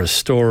we hear a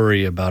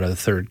story about a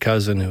third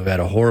cousin who had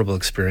a horrible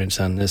experience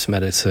on this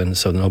medicine,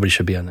 so nobody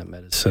should be on that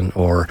medicine.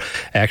 Or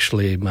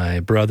actually, my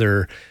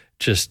brother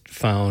just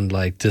found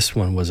like this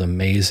one was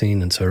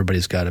amazing, and so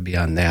everybody's got to be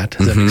on that.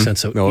 Does that make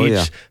sense?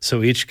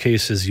 So each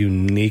case is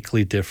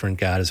uniquely different.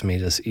 God has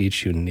made us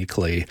each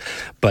uniquely.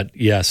 But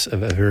yes, a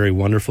very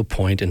wonderful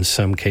point. In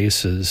some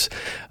cases,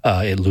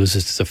 it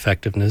loses its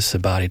effectiveness. The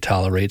body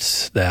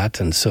tolerates that,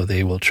 and so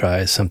they will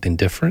try something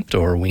different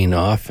or wean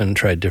off and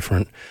try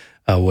different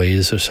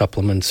ways or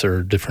supplements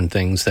or different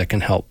things that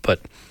can help.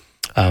 But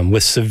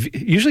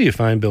usually you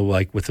find, Bill,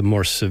 like with the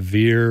more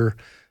severe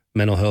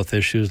mental health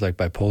issues like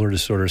bipolar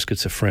disorder,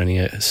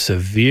 schizophrenia,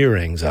 severe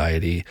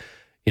anxiety,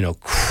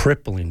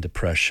 crippling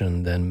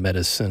depression, then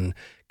medicine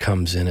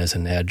comes in as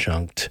an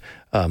adjunct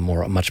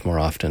much more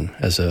often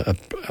as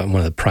one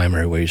of the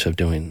primary ways of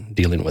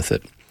dealing with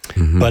it.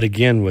 Mm-hmm. But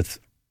again,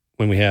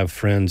 when we have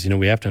friends,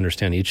 we have to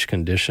understand each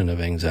condition of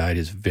anxiety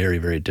is very,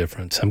 very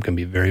different. Some can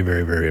be very,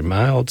 very, very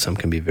mild. Some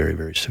can be very,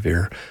 very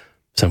severe.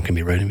 Some can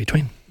be right in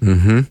between.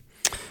 Mm-hmm.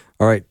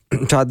 All right,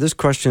 Todd, this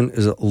question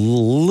is a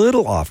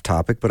little off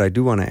topic, but I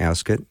do want to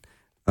ask it.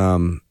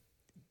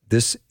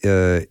 This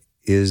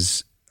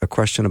is a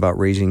question about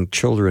raising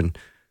children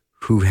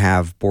who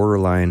have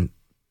borderline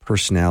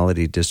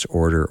personality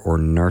disorder or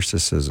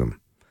narcissism,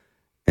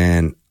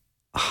 and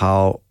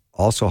how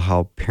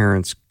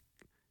parents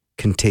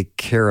can take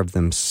care of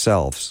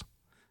themselves.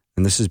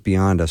 And this is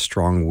beyond a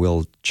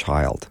strong-willed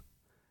child.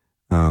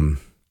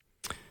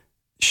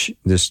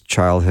 This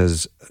child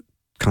has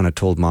kind of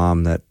told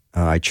mom that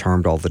I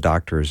charmed all the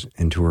doctors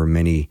into her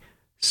many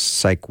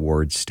psych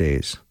ward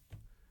stays.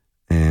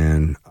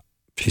 And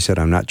she said,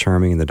 I'm not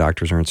charming and the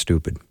doctors aren't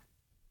stupid.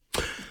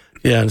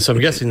 Yeah, and so I'm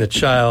guessing the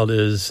child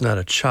is not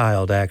a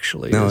child,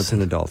 actually. No, it's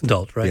an adult.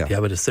 Adult, right? Yeah,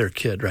 but it's their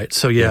kid, right?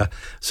 So,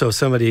 so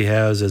somebody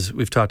has, as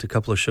we've talked a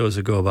couple of shows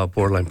ago about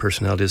borderline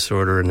personality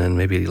disorder, and then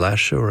maybe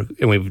last show,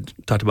 and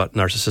we've talked about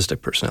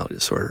narcissistic personality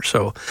disorder.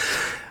 So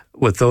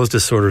with those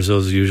disorders,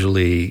 those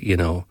usually,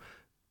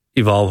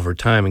 evolve over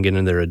time and get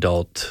into their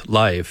adult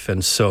life.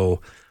 And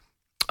so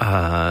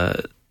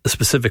the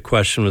specific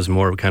question was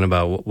more kind of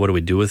about what do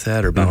we do with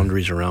that or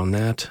boundaries around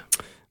that?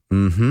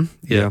 Mm-hmm.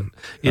 Yeah.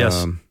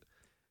 Yes.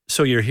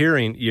 So you're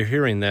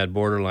hearing that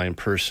borderline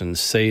person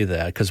say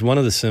that, because one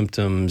of the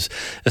symptoms,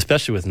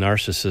 especially with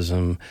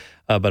narcissism,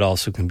 but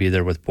also can be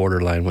there with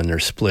borderline when they're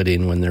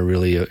splitting, when they're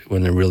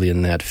really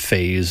in that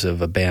phase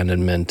of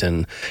abandonment,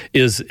 and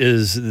is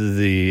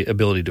the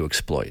ability to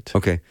exploit.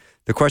 Okay.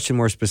 The question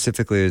more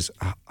specifically is,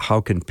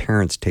 how can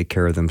parents take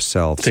care of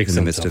themselves in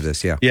the midst of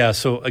this? Yeah. Yeah.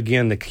 So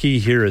again, the key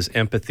here is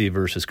empathy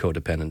versus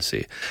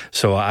codependency.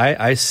 So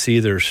I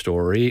see their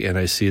story, and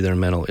I see their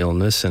mental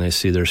illness, and I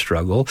see their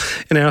struggle.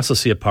 And I also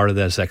see a part of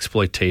that as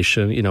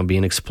exploitation,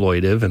 being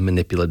exploitive and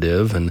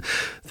manipulative and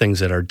things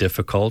that are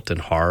difficult and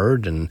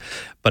hard.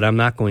 But I'm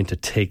not going to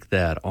take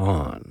that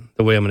on.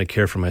 The way I'm going to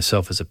care for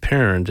myself as a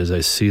parent is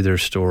I see their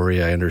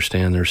story, I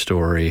understand their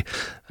story,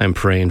 I'm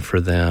praying for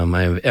them,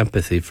 I have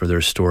empathy for their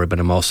story, but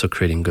I'm also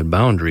creating good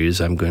boundaries.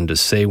 I'm going to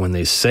say, when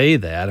they say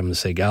that, I'm going to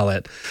say, "Gal,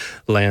 that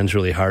land's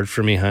really hard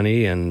for me,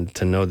 honey, and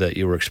to know that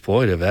you were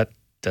exploitive,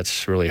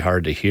 that's really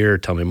hard to hear.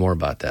 Tell me more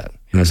about that."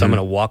 So I'm going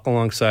to walk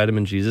alongside him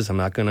in Jesus. I'm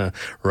not going to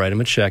write him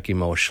a check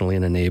emotionally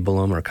and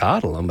enable him or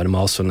coddle him, but I'm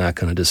also not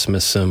going to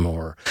dismiss him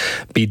or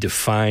be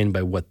defined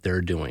by what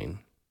they're doing,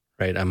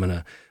 right? I'm going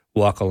to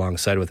walk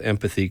alongside with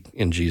empathy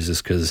in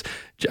Jesus, because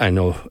I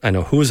know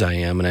whose I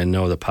am, and I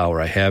know the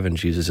power I have in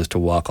Jesus is to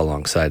walk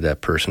alongside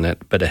that person.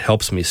 But it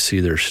helps me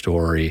see their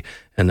story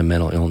and the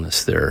mental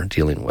illness they're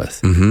dealing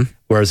with.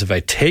 Whereas if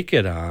I take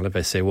it on, if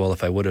I say, well,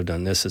 if I would have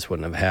done this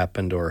wouldn't have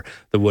happened, or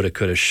the woulda,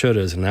 coulda,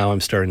 shouldas, and now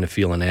I'm starting to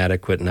feel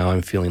inadequate, now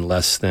I'm feeling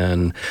less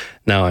than,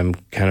 now I'm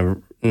kind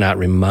of not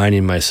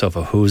reminding myself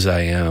of whose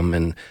I am,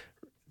 and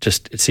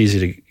just it's easy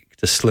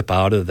to slip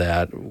out of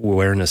that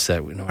awareness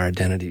that our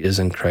identity is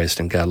in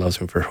Christ and God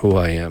loves me for who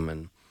I am.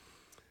 And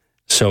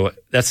so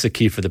that's the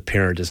key for the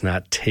parent, is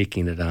not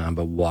taking it on,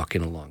 but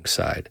walking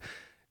alongside.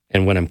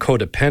 And when I'm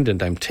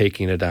codependent, I'm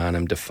taking it on,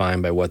 I'm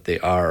defined by what they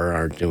are or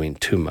aren't doing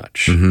too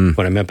much. When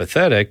I'm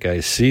empathetic, I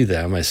see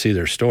them, I see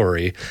their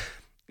story.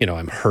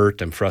 I'm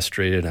hurt, I'm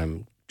frustrated,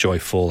 I'm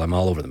joyful, I'm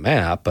all over the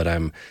map, but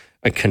I'm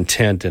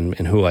content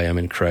in who I am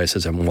in Christ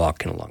as I'm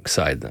walking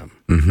alongside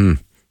them.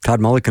 Todd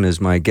Mulliken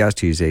is my guest.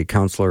 He's a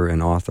counselor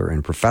and author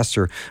and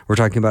professor. We're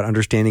talking about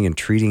understanding and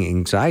treating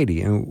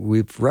anxiety. And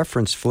we've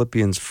referenced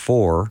Philippians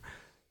 4,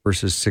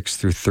 verses 6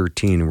 through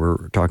 13.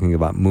 We're talking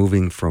about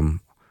moving from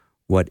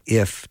what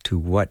if to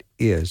what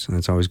is. And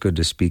it's always good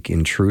to speak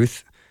in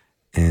truth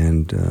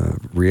and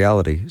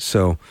reality.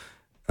 So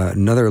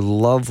another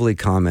lovely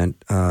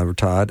comment,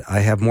 Todd. I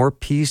have more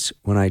peace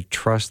when I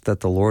trust that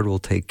the Lord will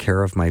take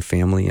care of my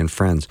family and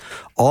friends.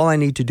 All I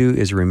need to do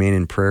is remain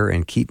in prayer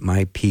and keep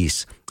my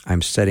peace.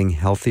 I'm setting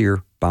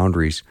healthier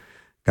boundaries.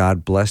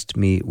 God blessed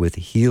me with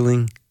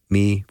healing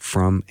me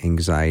from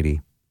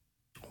anxiety.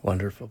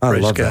 Wonderful. I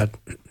Praise love God.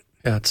 that.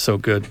 Yeah, it's so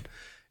good.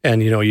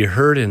 And, you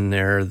heard in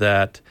there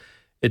that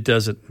it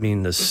doesn't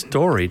mean the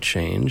story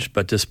changed,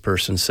 but this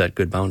person set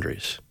good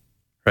boundaries,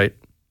 right?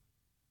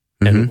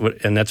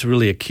 And that's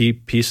really a key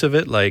piece of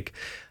it. Like,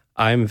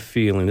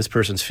 this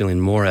person's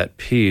feeling more at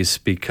peace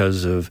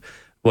because of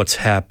what's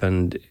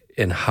happened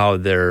and how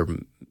they're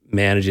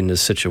managing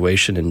this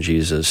situation in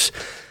Jesus.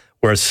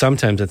 Whereas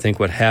sometimes I think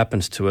what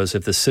happens to us,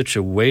 if the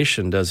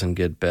situation doesn't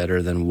get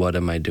better, then what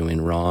am I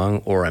doing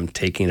wrong? Or I'm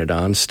taking it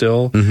on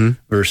still,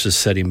 versus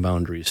setting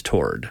boundaries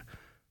toward.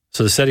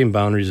 So the setting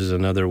boundaries is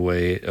another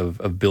way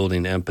of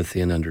building empathy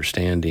and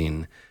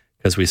understanding,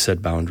 because we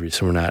set boundaries,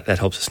 so that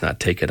helps us not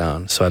take it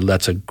on. So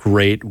that's a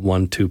great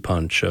 1-2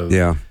 punch of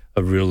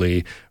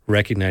really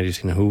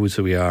recognizing who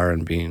we are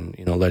and being,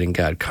 letting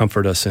God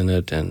comfort us in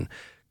it and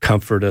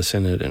comfort us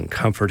in it and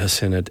comfort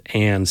us in it,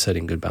 and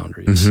setting good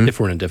boundaries if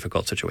we're in a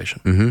difficult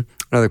situation.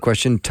 Another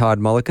question, Todd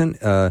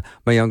Mulliken.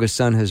 My youngest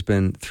son has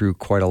been through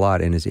quite a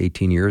lot in his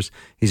 18 years.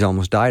 He's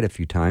almost died a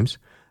few times.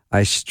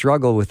 I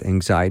struggle with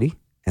anxiety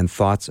and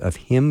thoughts of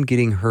him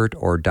getting hurt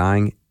or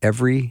dying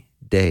every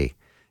day.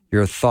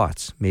 Your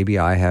thoughts? Maybe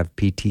I have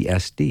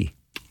PTSD.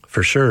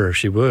 For sure,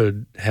 she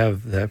would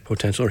have that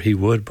potential, or he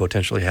would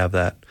potentially have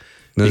that.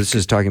 No, this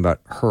is talking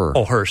about her.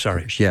 Oh, her,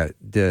 sorry. Yeah,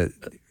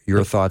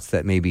 your thoughts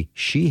that maybe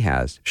she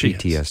has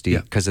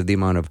PTSD because of the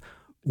amount of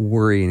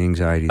worry and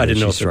anxiety that she's I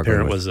didn't know if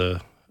struggling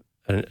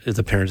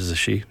the parent is a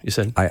she, you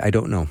said? I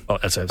don't know. Oh,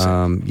 that's what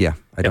I was saying.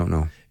 I don't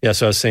know. Yeah,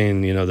 so I was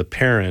saying, the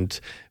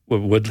parent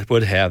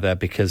would have that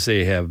because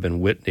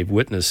they've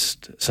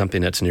witnessed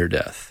something that's near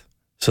death.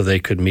 So they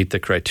could meet the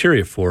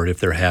criteria for it if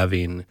they're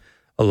having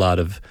a lot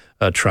of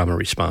trauma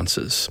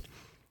responses.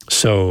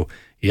 So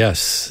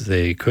yes,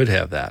 they could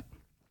have that.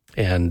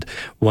 And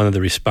one of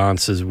the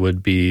responses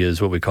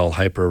is what we call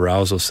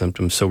hyperarousal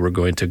symptoms. So we're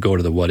going to go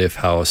to the what if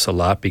house a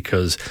lot,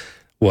 because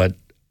what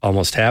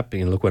almost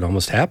happened, look what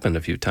almost happened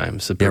a few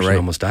times. The person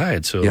almost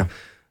died. So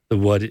the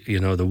what.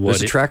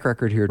 There's a track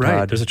record here, Todd.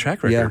 Right, there's a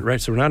track record,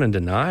 right? So we're not in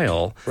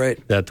denial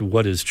that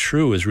what is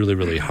true is really,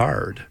 really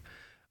hard.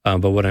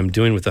 But what I'm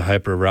doing with the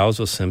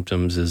hyperarousal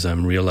symptoms is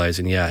I'm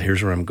realizing,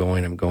 here's where I'm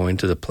going. I'm going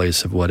to the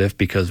place of what if,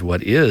 because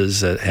what is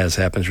that has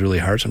happened is really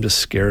hard. So I'm just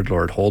scared,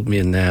 Lord, hold me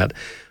in that.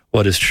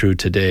 What is true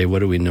today? What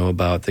do we know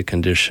about the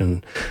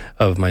condition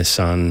of my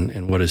son,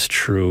 and what is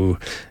true,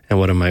 and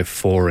what am I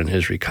for in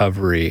his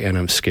recovery? And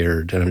I'm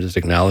scared, and I'm just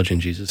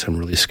acknowledging, Jesus, I'm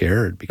really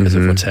scared because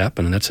of what's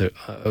happened. And that's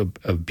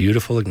a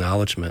beautiful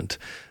acknowledgement.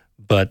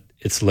 but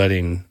it's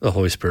letting the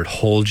Holy Spirit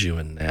hold you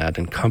in that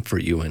and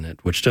comfort you in it,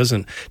 which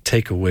doesn't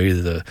take away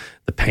the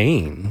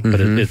pain, but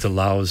it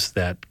allows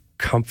that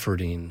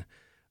comforting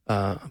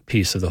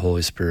piece of the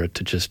Holy Spirit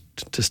to just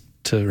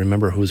to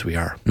remember whose we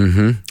are.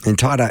 Mm-hmm. And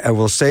Todd, I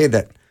will say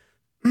that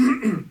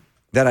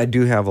that I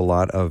do have a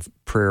lot of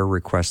prayer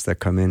requests that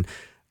come in.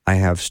 I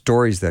have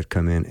stories that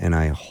come in, and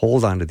I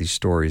hold on to these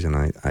stories, and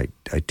I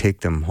take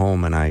them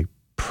home, and I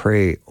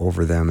pray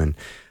over them. And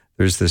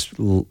there's this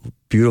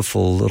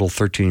beautiful little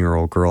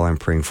 13-year-old girl I'm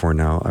praying for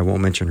now. I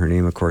won't mention her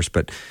name, of course,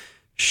 but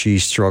she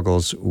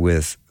struggles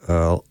with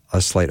a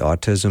slight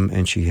autism,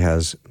 and she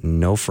has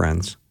no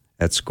friends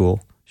at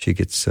school. She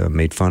gets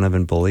made fun of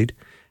and bullied,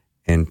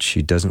 and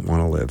she doesn't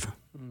want to live.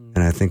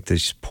 And I think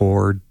this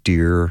poor,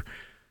 dear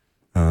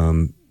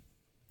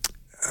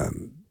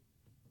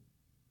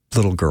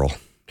little girl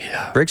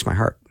breaks my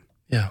heart.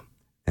 Yeah.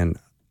 And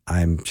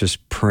I'm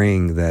just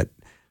praying that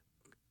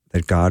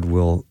God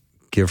will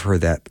give her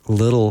that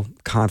little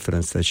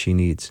confidence that she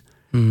needs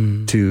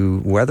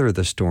to weather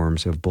the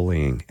storms of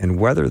bullying and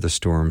weather the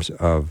storms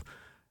of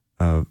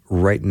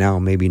right now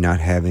maybe not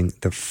having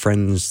the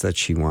friends that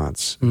she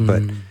wants.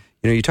 But,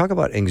 you talk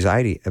about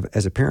anxiety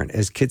as a parent,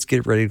 as kids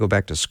get ready to go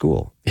back to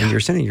school. Yeah. And you're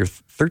sending your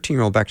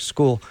 13-year-old back to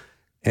school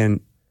and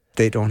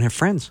they don't have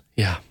friends.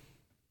 Yeah.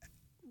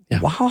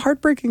 Well, how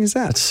heartbreaking is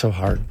that? That's so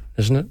hard,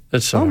 isn't it?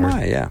 It's so hard. Oh,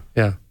 my, yeah.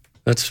 Yeah.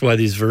 That's why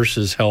these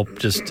verses help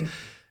just...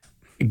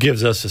 It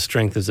gives us the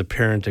strength as a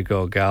parent to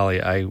go,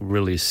 golly, I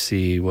really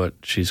see what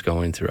she's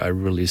going through. I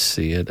really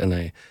see it.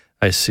 And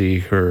I see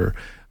her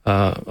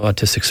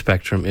autistic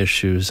spectrum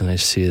issues, and I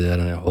see that,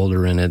 and I hold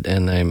her in it,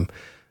 and I'm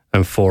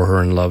for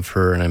her and love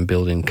her, and I'm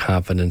building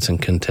confidence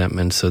and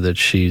contentment so that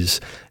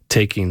she's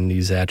taking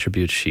these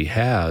attributes she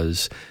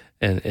has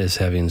and is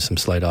having some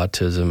slight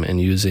autism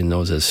and using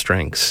those as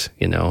strengths,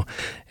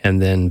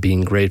 and then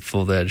being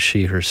grateful that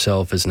she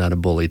herself is not a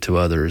bully to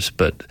others,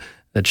 but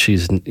that she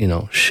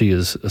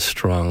is a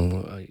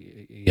strong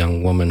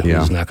young woman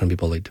who's not going to be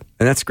bullied.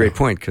 And that's a great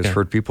point, because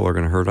hurt people are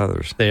going to hurt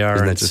others. They are.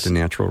 Isn't that just a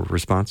natural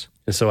response?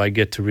 And so I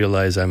get to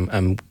realize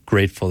I'm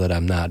grateful that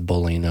I'm not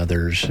bullying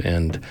others,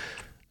 and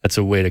that's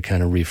a way to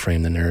kind of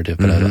reframe the narrative.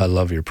 But I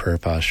love your prayer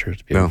posture.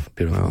 It's beautiful.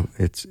 Well,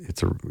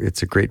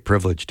 it's a great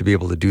privilege to be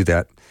able to do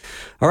that.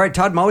 All right,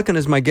 Todd Mulliken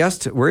is my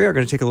guest. We are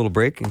going to take a little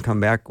break and come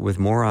back with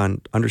more on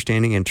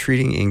understanding and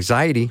treating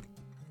anxiety.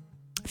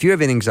 If you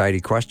have an anxiety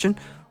question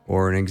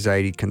or an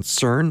anxiety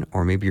concern,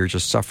 or maybe you're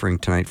just suffering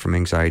tonight from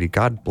anxiety,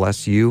 God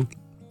bless you.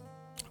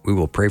 We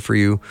will pray for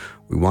you.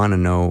 We want to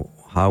know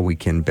how we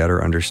can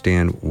better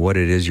understand what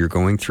it is you're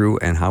going through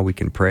and how we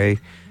can pray.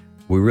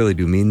 We really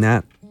do mean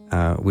that.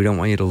 We don't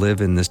want you to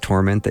live in this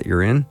torment that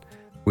you're in.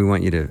 We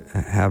want you to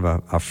have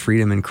a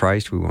freedom in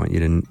Christ. We want you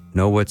to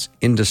know what's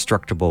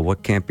indestructible,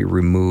 what can't be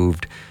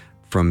removed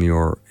from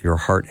your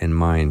heart and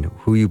mind,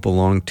 who you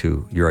belong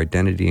to, your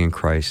identity in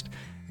Christ.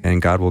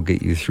 And God will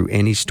get you through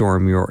any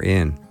storm you're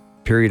in.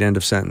 Period, end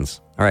of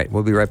sentence. All right,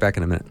 we'll be right back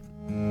in a minute.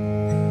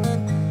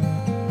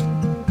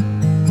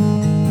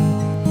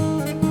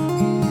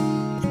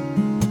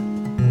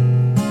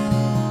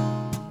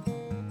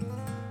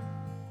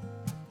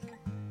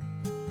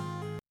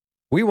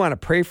 We want to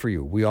pray for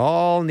you. We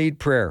all need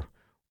prayer.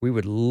 We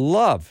would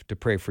love to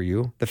pray for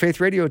you. The Faith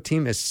Radio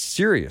team is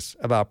serious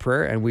about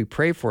prayer, and we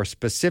pray for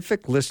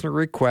specific listener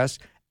requests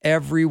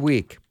every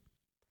week.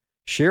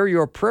 Share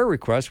your prayer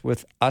requests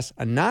with us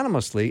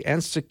anonymously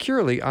and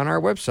securely on our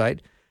website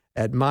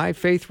at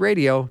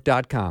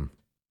myfaithradio.com.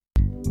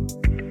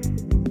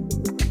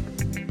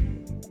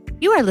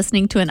 You are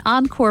listening to an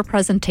encore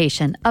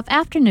presentation of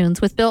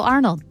Afternoons with Bill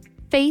Arnold,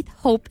 Faith,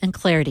 Hope, and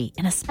Clarity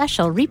in a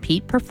special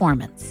repeat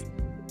performance.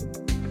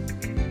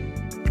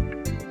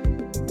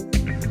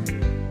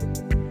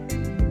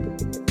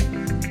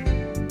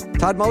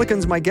 Todd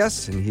Mulliken's my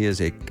guest, and he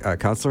is a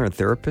counselor and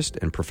therapist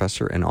and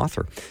professor and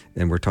author.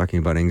 And we're talking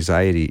about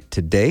anxiety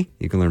today.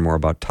 You can learn more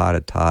about Todd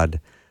at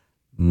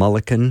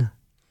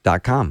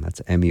toddmulliken.com. That's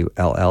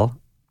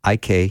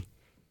MULLIKEN.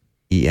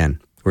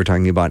 We're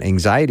talking about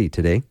anxiety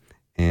today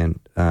and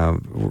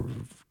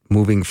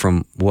moving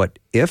from what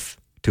if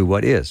to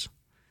what is.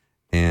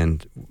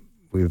 And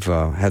we've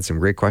had some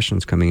great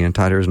questions coming in.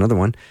 Todd, here's another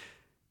one.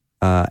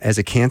 As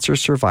a cancer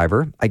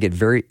survivor, I get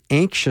very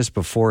anxious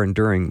before and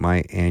during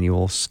my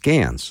annual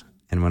scans.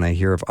 And when I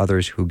hear of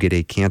others who get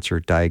a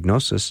cancer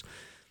diagnosis,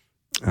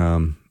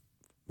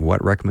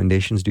 what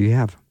recommendations do you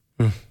have?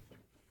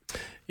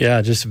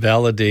 Yeah, just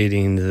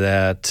validating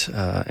that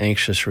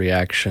anxious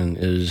reaction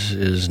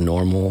is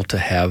normal to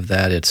have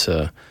that. It's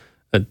a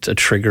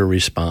trigger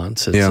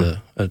response. It's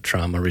a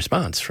trauma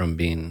response from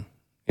being,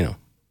 of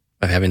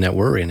having that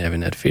worry and having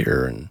that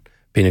fear and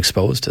being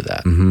exposed to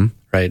that. Mm-hmm.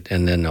 Right,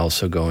 and then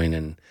also going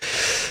and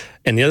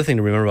the other thing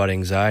to remember about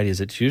anxiety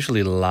is it's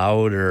usually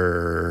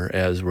louder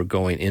as we're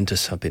going into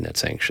something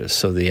that's anxious.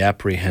 So the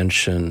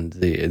apprehension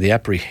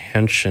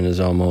is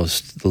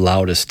almost the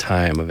loudest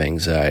time of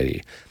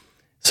anxiety.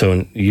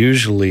 So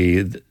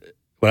usually,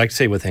 what I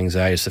say with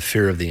anxiety is the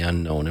fear of the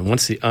unknown. And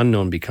once the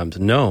unknown becomes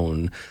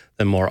known,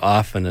 then more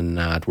often than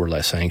not, we're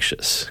less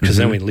anxious because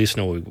then we at least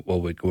know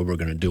what we're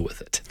going to do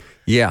with it.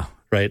 Yeah.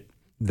 Right?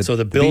 So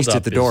the beast build-up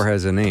at the door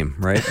has a name,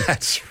 right?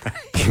 That's right.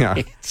 Yeah.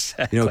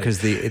 Exactly. Because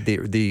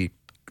the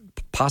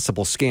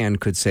possible scan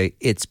could say,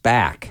 it's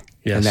back.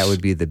 Yes. And that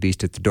would be the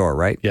beast at the door,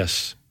 right?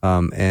 Yes.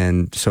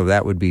 And so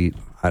that would be,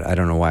 I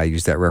don't know why I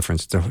used that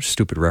reference. It's a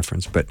stupid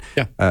reference, but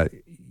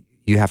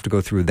you have to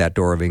go through that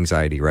door of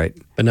anxiety, right?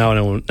 But now I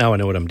know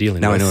what I'm dealing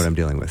with. Now I know what I'm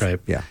dealing with. Right.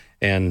 Yeah.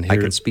 And I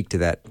can speak to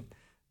that,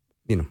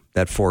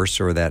 that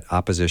force or that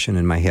opposition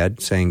in my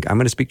head saying, I'm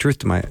going to speak truth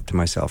to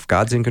myself.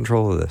 God's in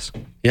control of this.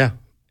 Yeah.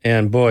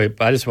 And boy,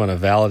 I just want to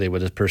validate what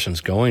this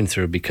person's going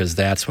through because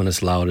that's when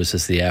it's loudest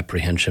is the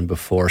apprehension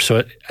before.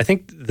 So I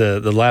think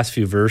the last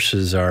few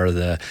verses are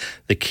the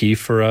key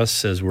for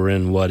us as we're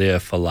in what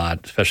if a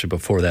lot, especially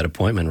before that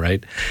appointment,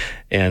 right?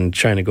 And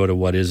trying to go to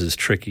what is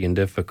tricky and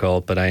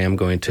difficult, but I am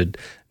going to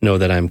know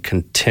that I'm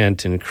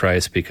content in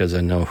Christ because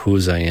I know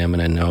whose I am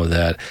and I know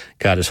that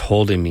God is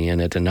holding me in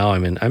it. And now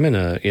I'm in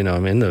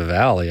the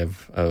valley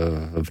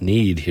of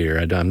need here.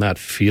 I'm not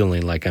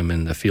feeling like I'm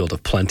in the field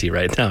of plenty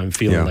right now. I'm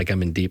feeling like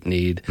I'm in deep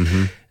need.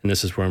 Mm-hmm. And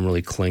this is where I'm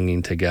really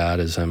clinging to God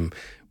as I'm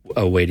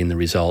awaiting the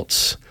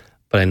results.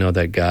 But I know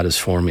that God is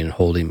for me and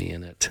holding me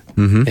in it.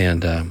 Mm-hmm.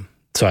 And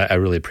so I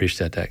really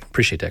appreciate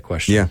that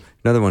question. Yeah.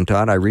 Another one,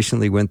 Todd. I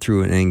recently went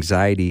through an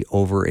anxiety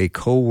over a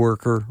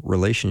coworker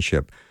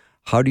relationship.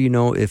 How do you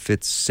know if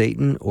it's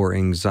Satan or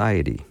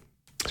anxiety?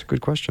 It's a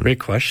good question. Great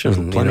question.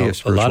 There's plenty of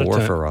spiritual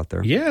warfare out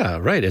there. Yeah,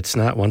 right. It's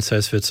not one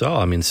size fits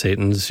all. I mean,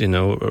 Satan's,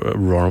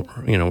 roaming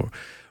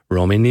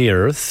the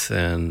earth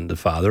and the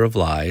father of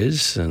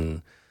lies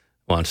and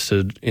wants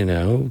to,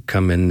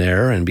 come in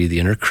there and be the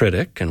inner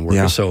critic and work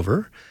us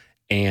over.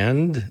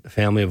 And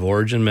family of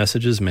origin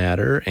messages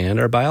matter and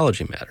our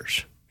biology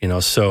matters.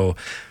 So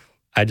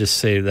I just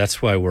say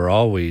that's why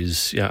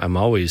I'm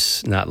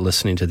always not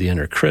listening to the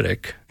inner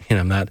critic.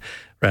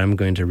 I'm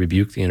going to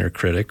rebuke the inner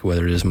critic,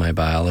 whether it is my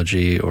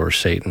biology or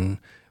Satan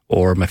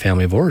or my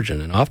family of origin.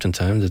 And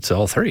oftentimes it's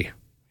all three.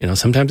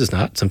 Sometimes it's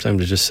not.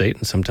 Sometimes it's just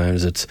Satan.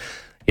 Sometimes it's,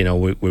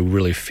 we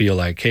really feel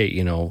like, hey,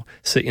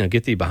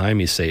 get thee behind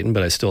me, Satan,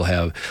 but I still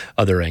have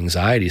other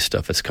anxiety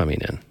stuff that's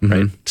coming in,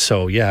 right?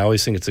 So, I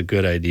always think it's a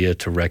good idea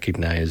to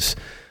recognize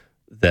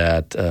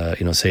that,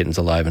 Satan's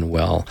alive and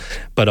well.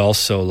 But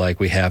also,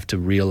 we have to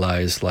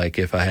realize,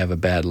 if I have a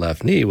bad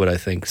left knee, what I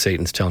think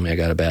Satan's telling me I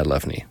got a bad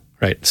left knee.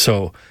 Right.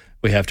 So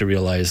we have to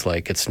realize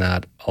it's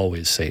not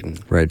always Satan.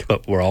 Right.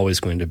 But we're always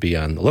going to be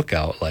on the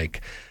lookout.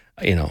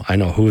 I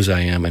know whose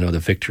I am. I know the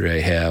victory I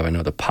have. I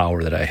know the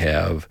power that I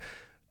have.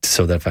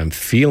 So that if I'm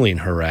feeling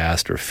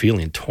harassed or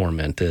feeling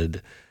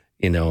tormented,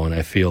 and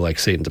I feel like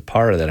Satan's a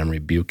part of that, I'm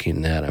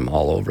rebuking that. I'm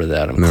all over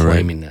that. I'm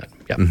claiming that.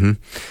 Yeah.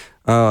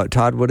 Mm-hmm.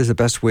 Todd, what is the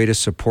best way to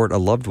support a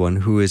loved one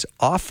who is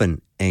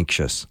often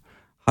anxious?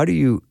 How do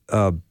you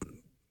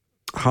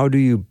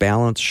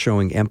balance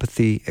showing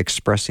empathy,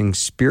 expressing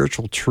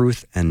spiritual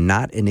truth, and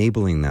not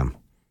enabling them?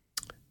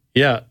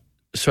 Yeah.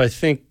 So I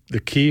think the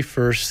key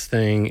first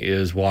thing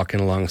is walking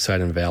alongside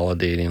and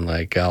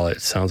validating, "Gal,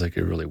 it sounds like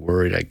you're really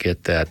worried. I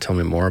get that. Tell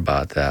me more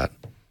about that.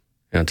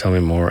 Tell me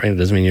more." And it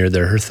doesn't mean you're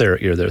their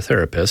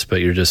therapist, but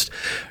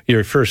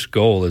your first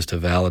goal is to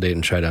validate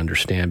and try to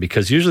understand,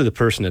 because usually the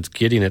person that's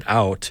getting it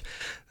out,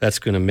 that's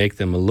going to make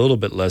them a little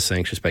bit less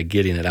anxious by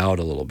getting it out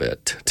a little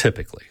bit,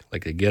 typically.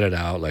 They get it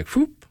out,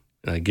 whoop,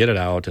 and I get it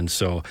out. And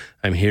so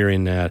I'm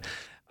hearing that.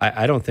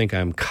 I don't think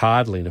I'm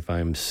coddling if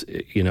I'm, so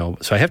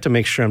I have to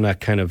make sure I'm not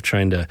kind of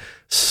trying to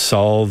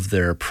solve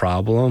their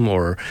problem.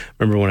 Or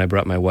remember when I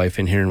brought my wife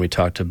in here and we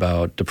talked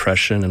about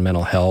depression and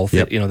mental health,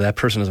 yep. That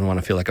person doesn't want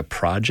to feel like a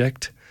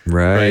project.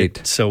 Right.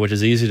 So, which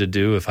is easy to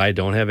do if I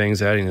don't have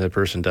anxiety and the other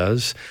person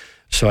does.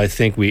 So I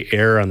think we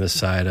err on the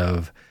side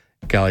of,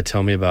 golly,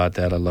 tell me about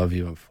that. I love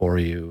you and for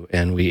you.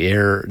 And we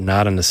err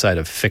not on the side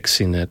of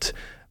fixing it,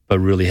 but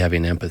really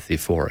having empathy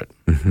for it.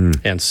 Mm-hmm.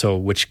 And so,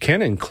 which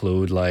can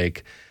include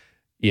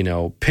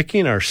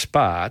picking our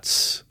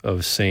spots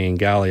of saying,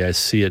 golly, I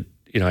see it,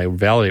 I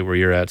validate where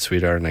you're at,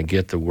 sweetheart, and I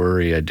get the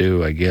worry. I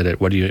get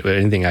it.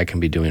 Anything I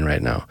can be doing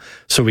right now?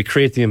 So we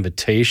create the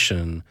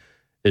invitation.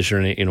 Is there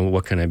any,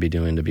 what can I be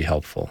doing to be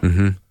helpful?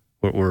 Mm-hmm.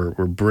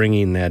 We're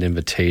bringing that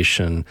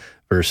invitation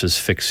versus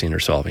fixing or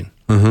solving.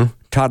 Mm-hmm.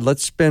 Todd,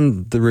 let's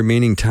spend the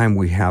remaining time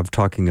we have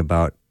talking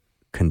about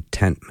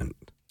contentment.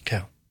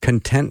 Yeah.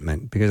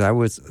 Contentment, because I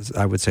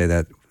would say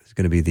that is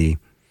going to be the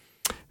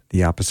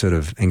opposite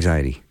of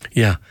anxiety.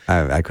 Yeah.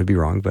 I could be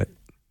wrong, but...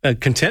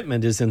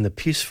 contentment is in the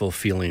peaceful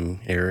feeling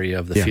area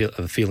of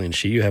the feeling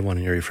sheet. You have one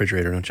in your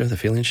refrigerator, don't you? The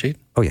feeling sheet?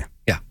 Oh, yeah.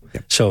 Yeah.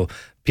 So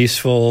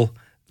peaceful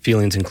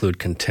feelings include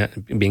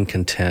being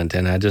content.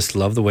 And I just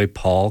love the way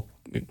Paul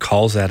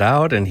calls that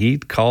out, and he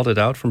called it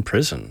out from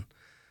prison.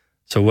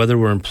 So whether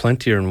we're in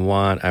plenty or in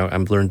want,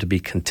 I'm learned to be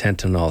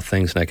content in all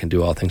things, and I can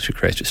do all things through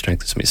Christ who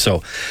strengthens me.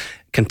 So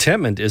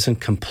contentment isn't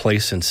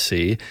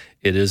complacency.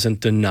 It isn't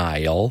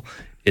denial.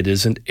 It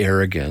isn't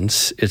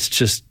arrogance. It's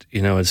just,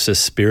 it's the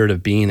spirit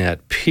of being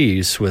at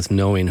peace with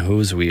knowing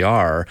whose we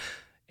are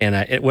And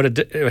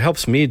it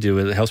helps me do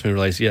is it helps me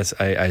realize, yes,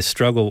 I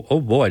struggle. Oh,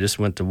 boy, I just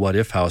went to What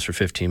If House for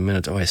 15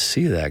 minutes. Oh, I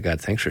see that.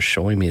 God, thanks for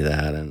showing me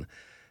that. And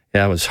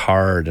yeah, it was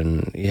hard.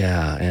 And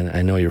yeah, and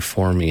I know you're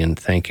for me. And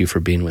thank you for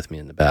being with me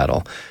in the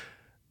battle.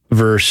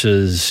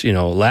 Versus,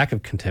 lack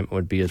of contentment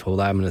would be, well,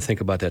 I'm going to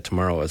think about that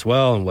tomorrow as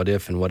well. And what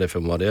if, and what if,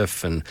 and what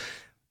if. And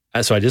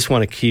so I just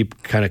want to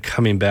keep kind of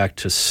coming back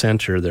to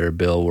center there,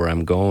 Bill, where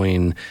I'm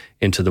going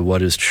into the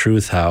what is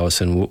truth house.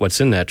 And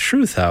what's in that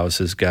truth house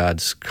is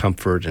God's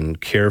comfort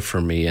and care for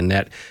me. And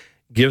that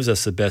gives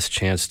us the best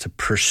chance to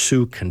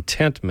pursue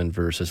contentment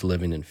versus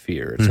living in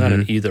fear. It's not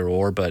an either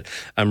or, but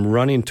I'm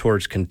running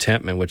towards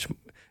contentment, which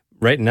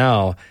right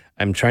now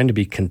I'm trying to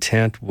be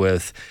content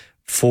with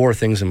 4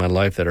 things in my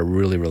life that are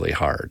really, really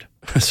hard.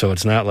 So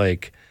it's not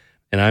like,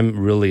 and I'm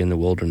really in the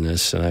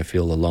wilderness and I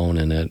feel alone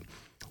in it.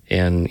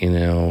 And,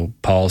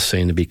 Paul's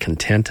saying to be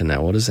content in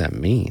that. What does that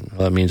mean?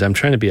 Well, it means I'm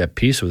trying to be at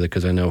peace with it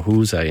because I know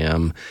whose I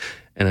am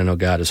and I know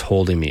God is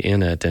holding me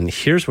in it. And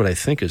here's what I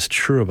think is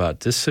true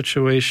about this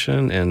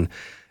situation. And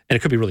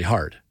it could be really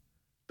hard.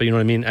 But you know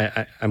what I mean?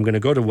 I'm going to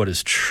go to what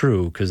is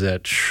true because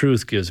that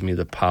truth gives me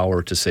the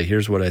power to say,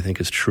 here's what I think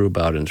is true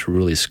about it. And it's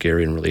really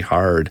scary and really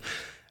hard.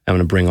 I'm going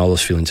to bring all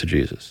those feelings to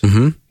Jesus.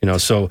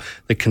 So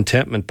the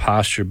contentment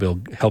posture, Bill,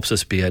 helps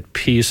us be at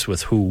peace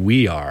with who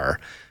we are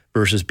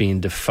versus being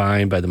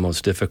defined by the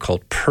most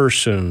difficult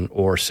person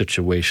or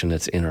situation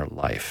that's in our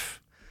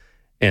life.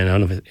 And I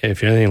don't know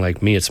if you're anything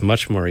like me, it's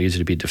much more easy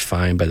to be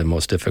defined by the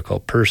most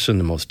difficult person,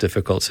 the most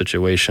difficult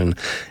situation,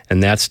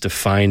 and that's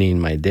defining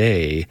my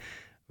day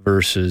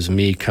versus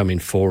me coming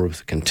forward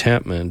with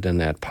contentment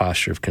and that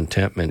posture of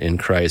contentment in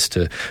Christ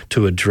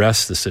to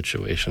address the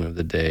situation of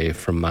the day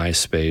from my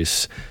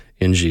space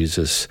in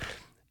Jesus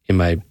in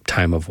my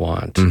time of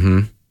want.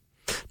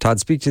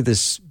 Todd, speak to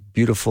this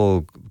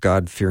beautiful,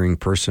 God-fearing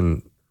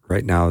person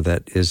right now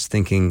that is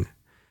thinking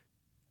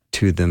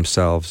to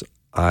themselves,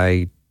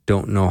 I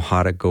don't know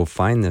how to go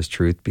find this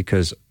truth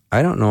because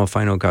I don't know if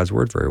I know God's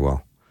word very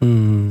well.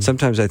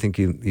 Sometimes I think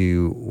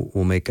you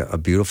will make a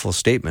beautiful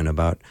statement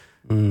about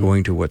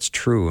going to what's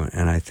true,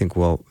 and I think,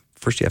 well,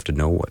 first you have to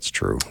know what's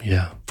true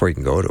before you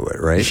can go to it,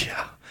 right?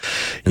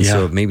 And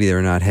so maybe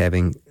they're not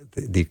having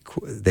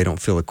they don't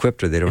feel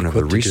equipped or they don't have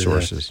the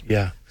resources.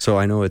 So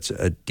I know it's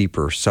a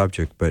deeper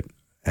subject, but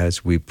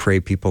as we pray,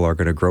 people are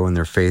going to grow in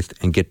their faith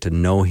and get to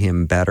know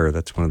Him better.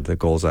 That's one of the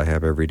goals I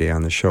have every day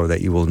on the show,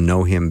 that you will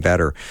know Him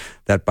better.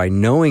 That by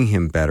knowing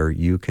Him better,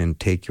 you can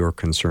take your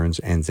concerns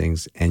and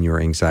things and your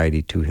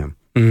anxiety to Him.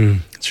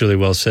 It's really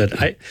well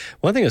said.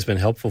 One thing that's been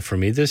helpful for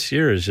me this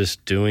year is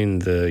just doing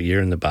the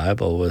year in the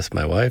Bible with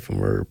my wife,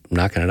 and we're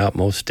knocking it out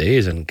most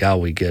days. And God,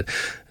 we get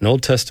an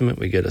Old Testament,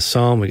 we get a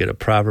Psalm, we get a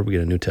Proverb, we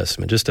get a New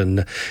Testament.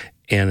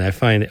 And I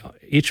find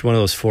each one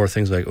of those 4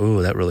 things like,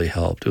 oh, that really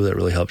helped. Oh, that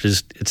really helped.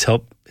 It's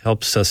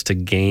helps us to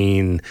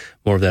gain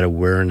more of that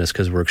awareness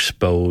because we're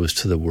exposed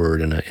to the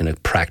Word in a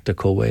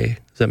practical way.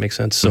 Does that make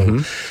sense? So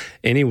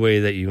any way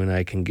that you and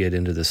I can get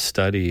into the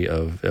study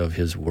of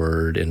His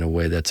Word in a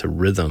way that's a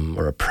rhythm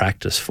or a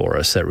practice for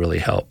us, that really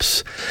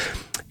helps.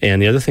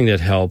 And the other thing that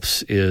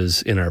helps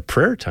is in our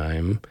prayer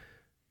time,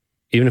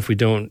 even if we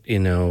don't,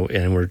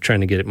 and we're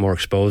trying to get it more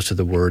exposed to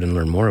the Word and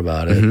learn more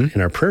about it,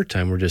 in our prayer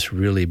time, we're just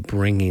really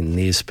bringing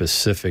these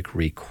specific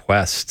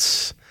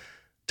requests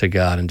to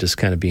God and just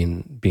kind of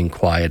being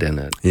quiet in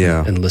it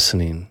and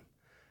listening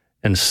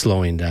and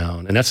slowing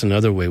down. And that's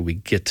another way we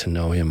get to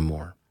know Him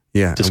more.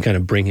 Just kind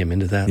of bring Him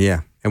into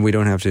that. And we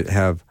don't have to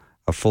have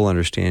a full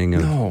understanding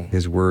of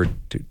His Word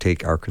to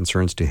take our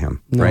concerns to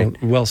Him, right?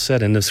 Well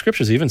said. And the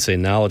Scriptures even say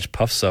knowledge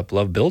puffs up,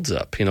 love builds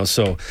up.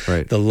 So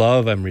the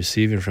love I'm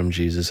receiving from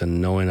Jesus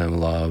and knowing I'm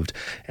loved.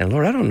 And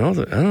Lord, I don't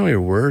know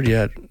your Word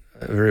yet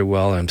very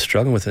well. I'm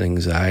struggling with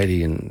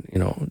anxiety,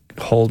 and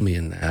hold me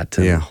in that.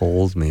 And,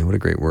 hold me. What a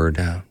great word.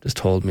 Just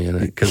hold me in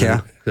it because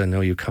I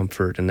know you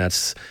comfort, and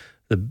that's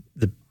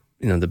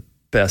the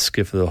best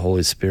gift of the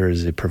Holy Spirit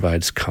is it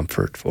provides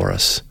comfort for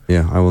us.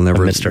 I will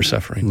never amidst our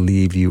suffering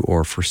leave you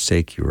or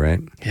forsake you, right?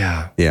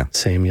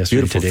 Same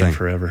yesterday, beautiful today, and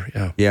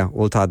forever.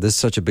 Well, Todd, this is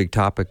such a big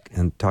topic,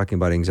 and talking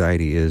about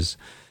anxiety is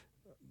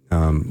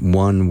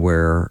one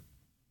where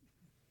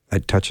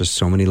it touches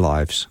so many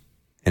lives,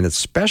 and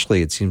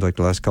especially it seems like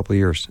the last couple of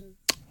years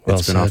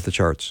it's been off the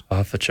charts.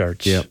 Off the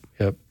charts.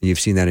 Yep. You've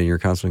seen that in your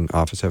counseling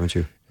office, haven't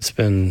you? It's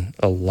been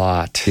a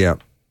lot.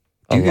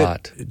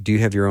 Do you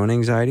have your own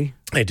anxiety?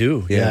 I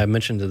do. I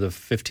mentioned the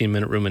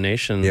 15-minute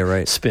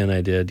rumination spin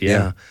I did.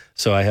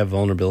 So I have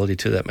vulnerability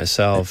to that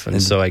myself,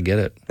 and so I get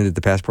it. And did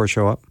the passport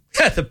show up?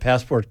 The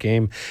passport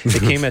came.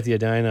 It came at the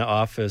Edina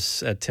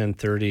office at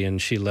 10:30,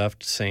 and she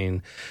left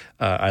saying,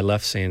 I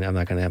left saying I'm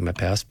not going to have my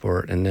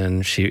passport. And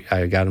then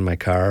I got in my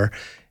car,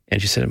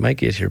 and she said, it might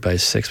get here by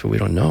 6, but we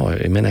don't know.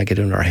 It may not get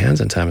into our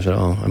hands in time. I said,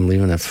 I'm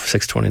leaving at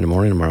 6:20 in the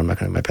morning tomorrow. I'm not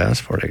going to have my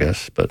passport, I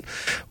guess. But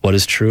what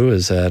is true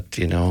is that,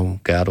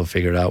 God will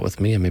figure it out with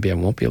me, and maybe I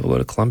won't be able to go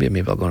to Columbia.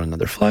 Maybe I'll go on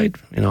another flight.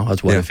 I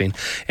was what-ifing.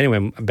 Anyway,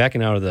 I'm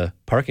backing out of the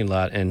parking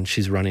lot, and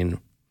she's running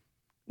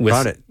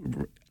with...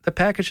 the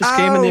package just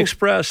came in the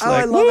express.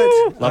 I love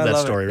it. Love I that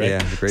love story, it. right?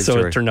 Yeah, great so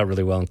story. it turned out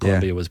really well in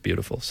Columbia. It was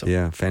beautiful. So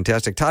Yeah,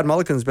 fantastic. Todd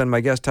Mulliken's been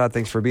my guest. Todd,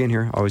 thanks for being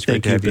here. Always great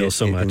Thank to you, have Bill, you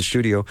so in much.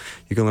 studio.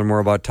 You can learn more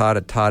about Todd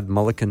at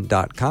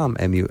toddmulliken.com,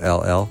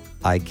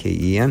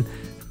 Mulliken.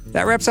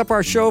 That wraps up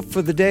our show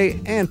for the day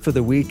and for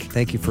the week.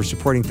 Thank you for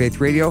supporting Faith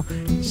Radio.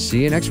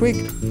 See you next week.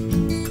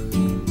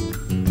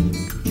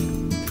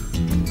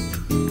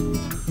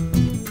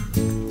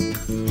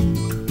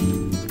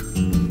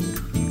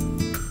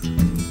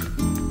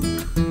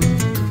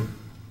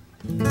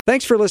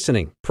 Thanks for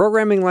listening.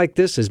 Programming like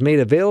this is made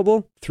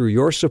available through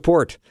your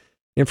support.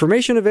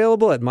 Information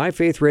available at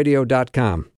myfaithradio.com.